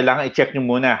 So, kailangan i-check nyo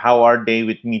muna how are they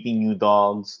with meeting new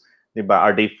dogs, diba?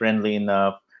 Are they friendly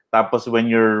enough? Tapos when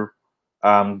you're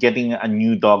getting a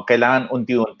new dog, kailangan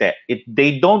unti-unti.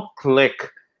 They don't click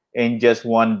in just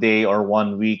one day or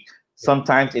 1 week.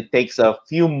 Sometimes it takes a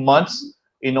few months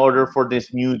in order for this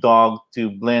new dog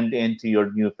to blend into your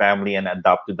new family and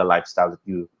adapt to the lifestyle that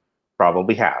you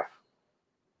probably have.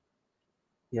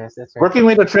 Yes, that's right. Working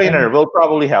with a trainer And will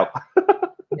probably help.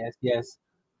 yes, yes.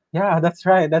 Yeah, that's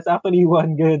right. That's actually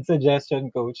one good suggestion,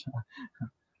 coach.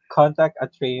 Contact a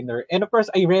trainer. And of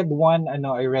course, I read one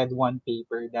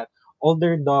paper that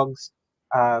older dogs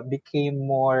became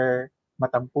more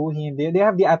matampuhin. They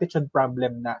have the attitude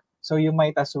problem na. So you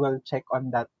might as well check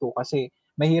on that too kasi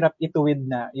mahirap ituwid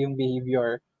na yung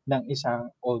behavior ng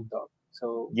isang old dog.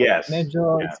 So Yes.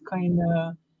 medyo Yeah, it's kind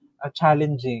of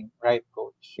challenging, right,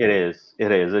 coach? it is.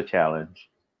 It is a challenge.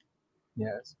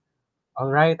 Yes. All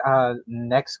right.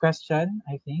 Next question,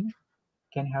 I think.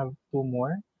 Can have two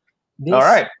more. All This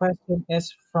right. question is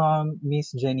from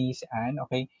Miss Janice Ann.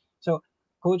 Okay. So,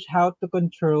 coach, how to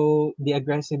control the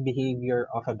aggressive behavior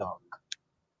of a dog?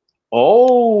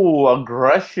 Oh,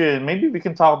 aggression. Maybe we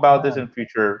can talk about this Yeah. in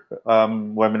future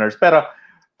webinars. Pero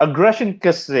aggression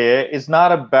kasi is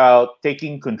not about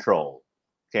taking control.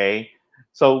 Okay?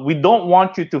 So we don't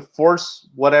want you to force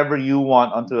whatever you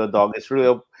want onto a dog. It's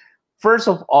really, first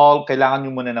of all, kailangan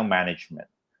nyo muna ng management.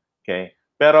 Okay?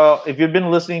 Pero if you've been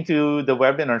listening to the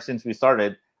webinar since we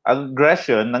started,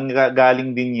 aggression,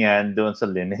 nanggagaling din yan doon sa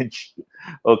lineage.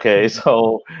 Okay? Mhm.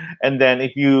 So, and then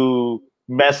if you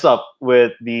mess up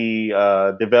with the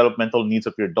developmental needs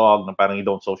of your dog, na parang you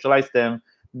don't socialize them,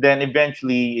 then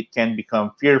eventually it can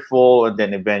become fearful, and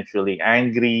then eventually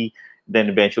angry,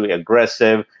 then eventually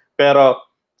aggressive. Pero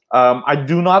I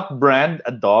do not brand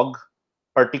a dog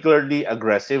particularly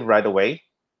aggressive right away.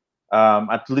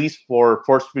 At least for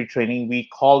force-free training,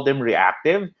 we call them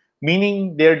reactive,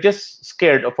 meaning they're just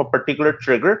scared of a particular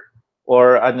trigger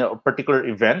or a particular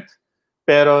event,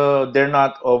 pero they're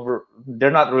not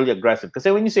really aggressive.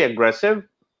 Kasi when you say aggressive,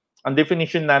 ang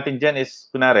definition natin dyan is,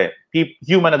 kunwari,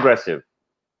 human aggressive.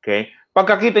 Okay?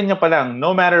 Pagkakita niya pa lang,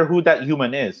 no matter who that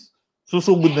human is,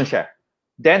 susugod na siya.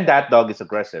 Then that dog is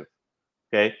aggressive.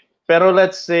 Okay? Pero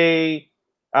let's say,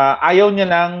 ayaw niya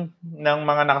lang ng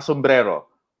mga nakasombrero.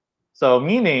 So,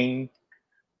 meaning,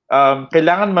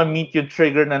 kailangan ma-meet yung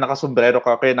trigger na nakasombrero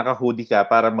ka kaya naka-hoodie ka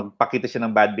para magpakita siya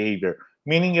ng bad behavior.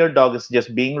 Meaning your dog is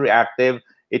just being reactive.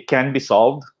 It can be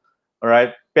solved. All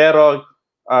right? Pero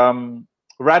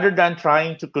rather than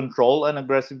trying to control an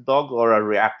aggressive dog or a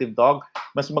reactive dog,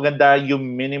 mas maganda you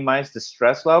minimize the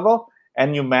stress level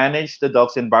and you manage the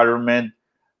dog's environment.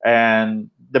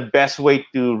 And the best way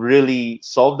to really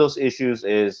solve those issues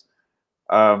is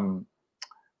um,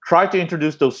 try to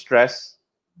introduce those stress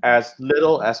as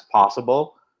little as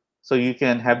possible so you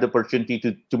can have the opportunity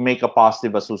to make a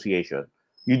positive association.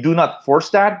 You do not force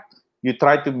that. You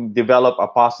try to develop a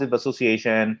positive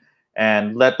association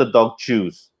and let the dog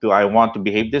choose. Do I want to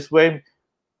behave this way?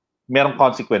 Merong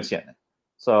consequence yan.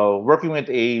 So working with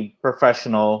a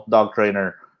professional dog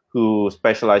trainer who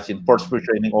specializes in force-free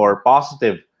training or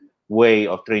positive way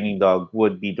of training dog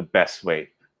would be the best way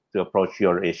to approach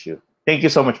your issue. Thank you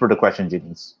so much for the question,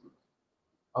 Janice.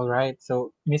 All right.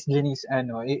 So, Miss Janice,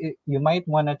 you might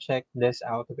want to check this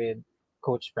out with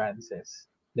Coach Francis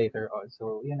later on.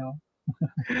 So, Yeah,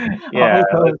 okay,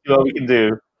 let's Coach. see what we can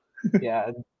do.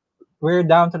 Yeah, we're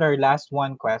down to our last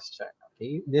one question.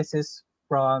 Okay, this is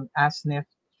from Asnif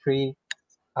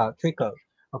Trickle.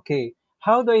 Okay,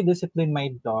 how do I discipline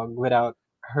my dog without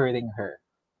hurting her?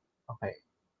 Okay,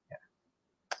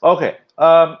 Okay.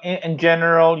 In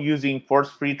general, using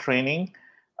force-free training,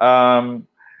 um,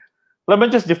 let me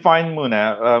just define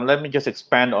muna. Let me just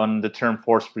expand on the term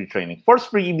force-free training.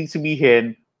 Force-free ibig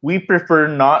sabihin, we prefer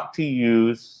not to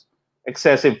use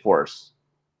excessive force,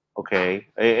 okay,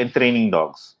 in training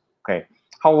dogs. Okay.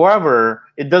 However,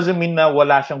 it doesn't mean na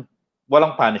walang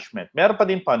punishment. Meron pa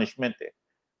din punishment eh.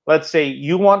 Let's say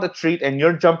you want a treat and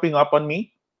you're jumping up on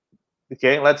me.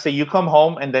 Okay, let's say you come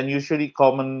home and then usually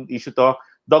common issue to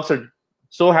dogs are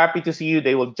so happy to see you,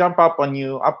 they will jump up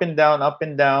and down,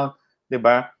 'di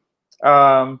ba?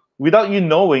 Without you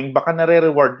knowing, baka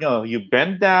nare-reward nyo. You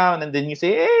bend down and then you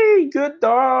say, "Hey, good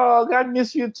dog, I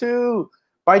miss you too."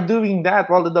 By doing that,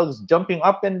 while the dog's jumping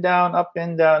up and down, up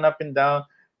and down, up and down,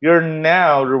 you're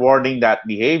now rewarding that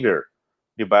behavior,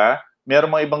 'di ba?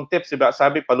 Meron mga ibang tips, 'di ba?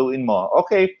 Sabi, paluin mo.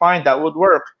 Okay, fine, that would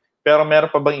work. Pero meron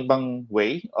pa bang ibang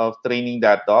way of training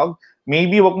that dog?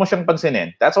 Maybe wag mo siyang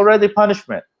pansinin. That's already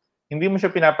punishment. Hindi mo siya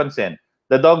pinapansin.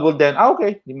 The dog will then,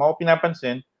 okay, hindi mo ako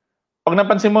pinapansin. Pag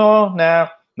napansin mo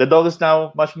na the dog is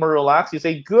now much more relaxed, you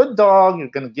say, good dog, you're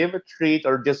going to give a treat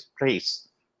or just praise.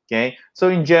 Okay. So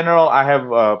in general, I have,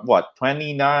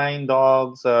 29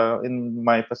 dogs in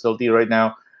my facility right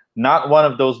now. Not one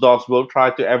of those dogs will try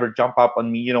to ever jump up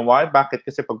on me. You know why? Bakit?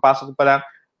 Kasi pagpasok ko pa lang,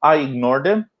 I ignore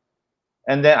them.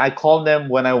 And then I call them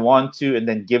when I want to, and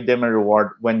then give them a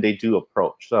reward when they do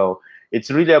approach. So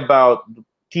it's really about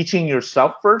teaching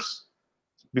yourself first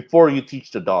before you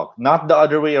teach the dog, not the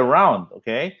other way around.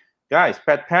 Okay, guys,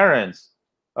 pet parents,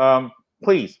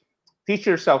 please teach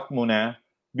yourself muna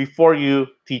before you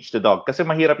teach the dog. Kasi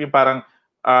mahirap yung parang,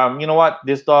 you know what,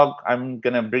 this dog, I'm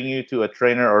gonna bring you to a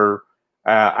trainer or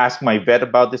ask my vet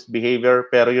about this behavior,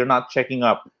 pero you're not checking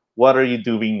up. What are you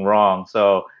doing wrong?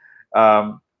 So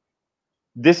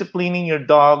disciplining your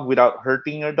dog without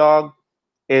hurting your dog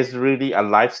is really a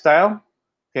lifestyle.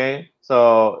 Okay,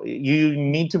 so you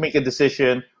need to make a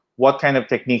decision what kind of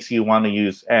techniques you want to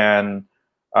use. And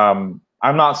I'm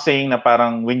not saying that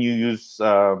parang when you use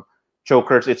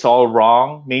chokers, it's all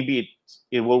wrong. Maybe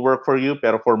it will work for you,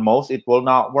 but for most, it will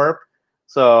not work.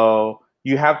 So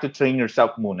you have to train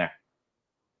yourself muna.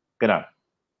 Ganun.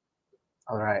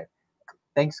 all right.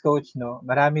 Thanks, Coach. No,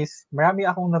 marami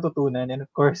akong natutunan, and of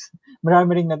course,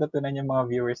 marami ring natutunan yung mga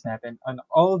viewers natin on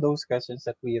all those questions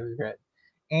that we have read.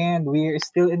 And we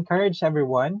still encourage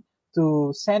everyone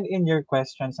to send in your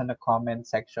questions in the comment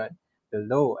section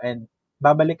below. And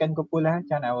babalikan ko po lahat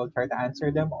yan. I will try to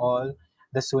answer them all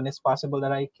the soonest possible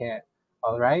that I can.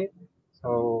 All right?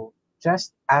 So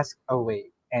just ask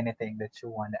away anything that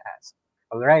you want to ask.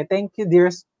 All right. Thank you, dear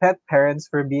pet parents,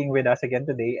 for being with us again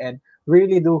today. And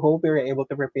really do hope we were able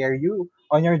to prepare you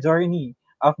on your journey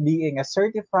of being a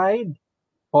certified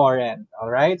foreign.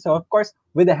 All right. So, of course,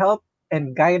 with the help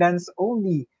and guidance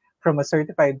only from a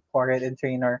certified foreign and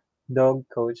trainer, Dog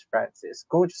Coach Francis.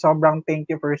 Coach, sobrang thank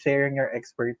you for sharing your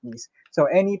expertise. So,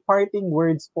 any parting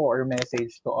words po or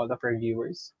message to all of our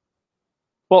viewers?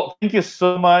 Well, thank you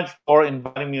so much for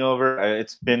inviting me over.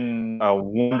 It's been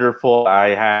wonderful. I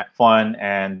had fun,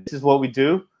 and this is what we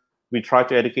do. We try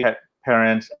to educate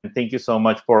parents. And thank you so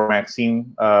much for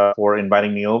Maxime for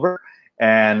inviting me over.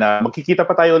 And magkikita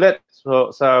pa tayo ulit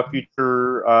sa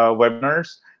future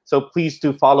webinars. So please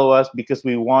do follow us because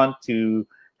we want to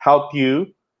help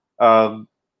you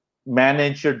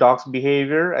manage your dog's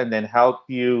behavior and then help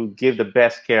you give the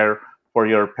best care for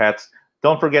your pets.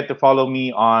 Don't forget to follow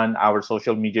me on our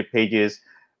social media pages,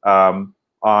 on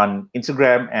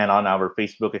Instagram and on our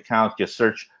Facebook account. Just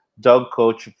search Dog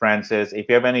Coach Francis. If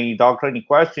you have any dog training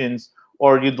questions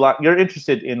or you're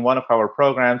interested in one of our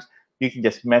programs, you can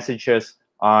just message us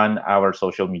on our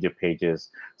social media pages.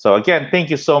 So again,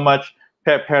 thank you so much,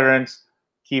 pet parents.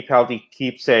 Keep healthy,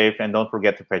 keep safe, and don't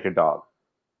forget to pet your dog.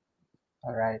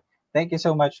 All right. Thank you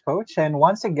so much, Coach. And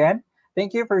once again,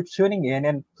 thank you for tuning in.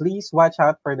 And please watch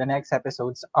out for the next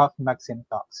episodes of Maxim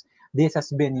Talks. This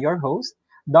has been your host,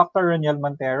 Dr. Roniel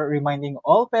Montero, reminding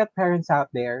all pet parents out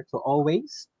there to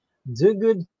always do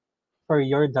good for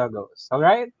your doggos. All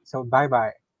right. So bye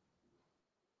bye.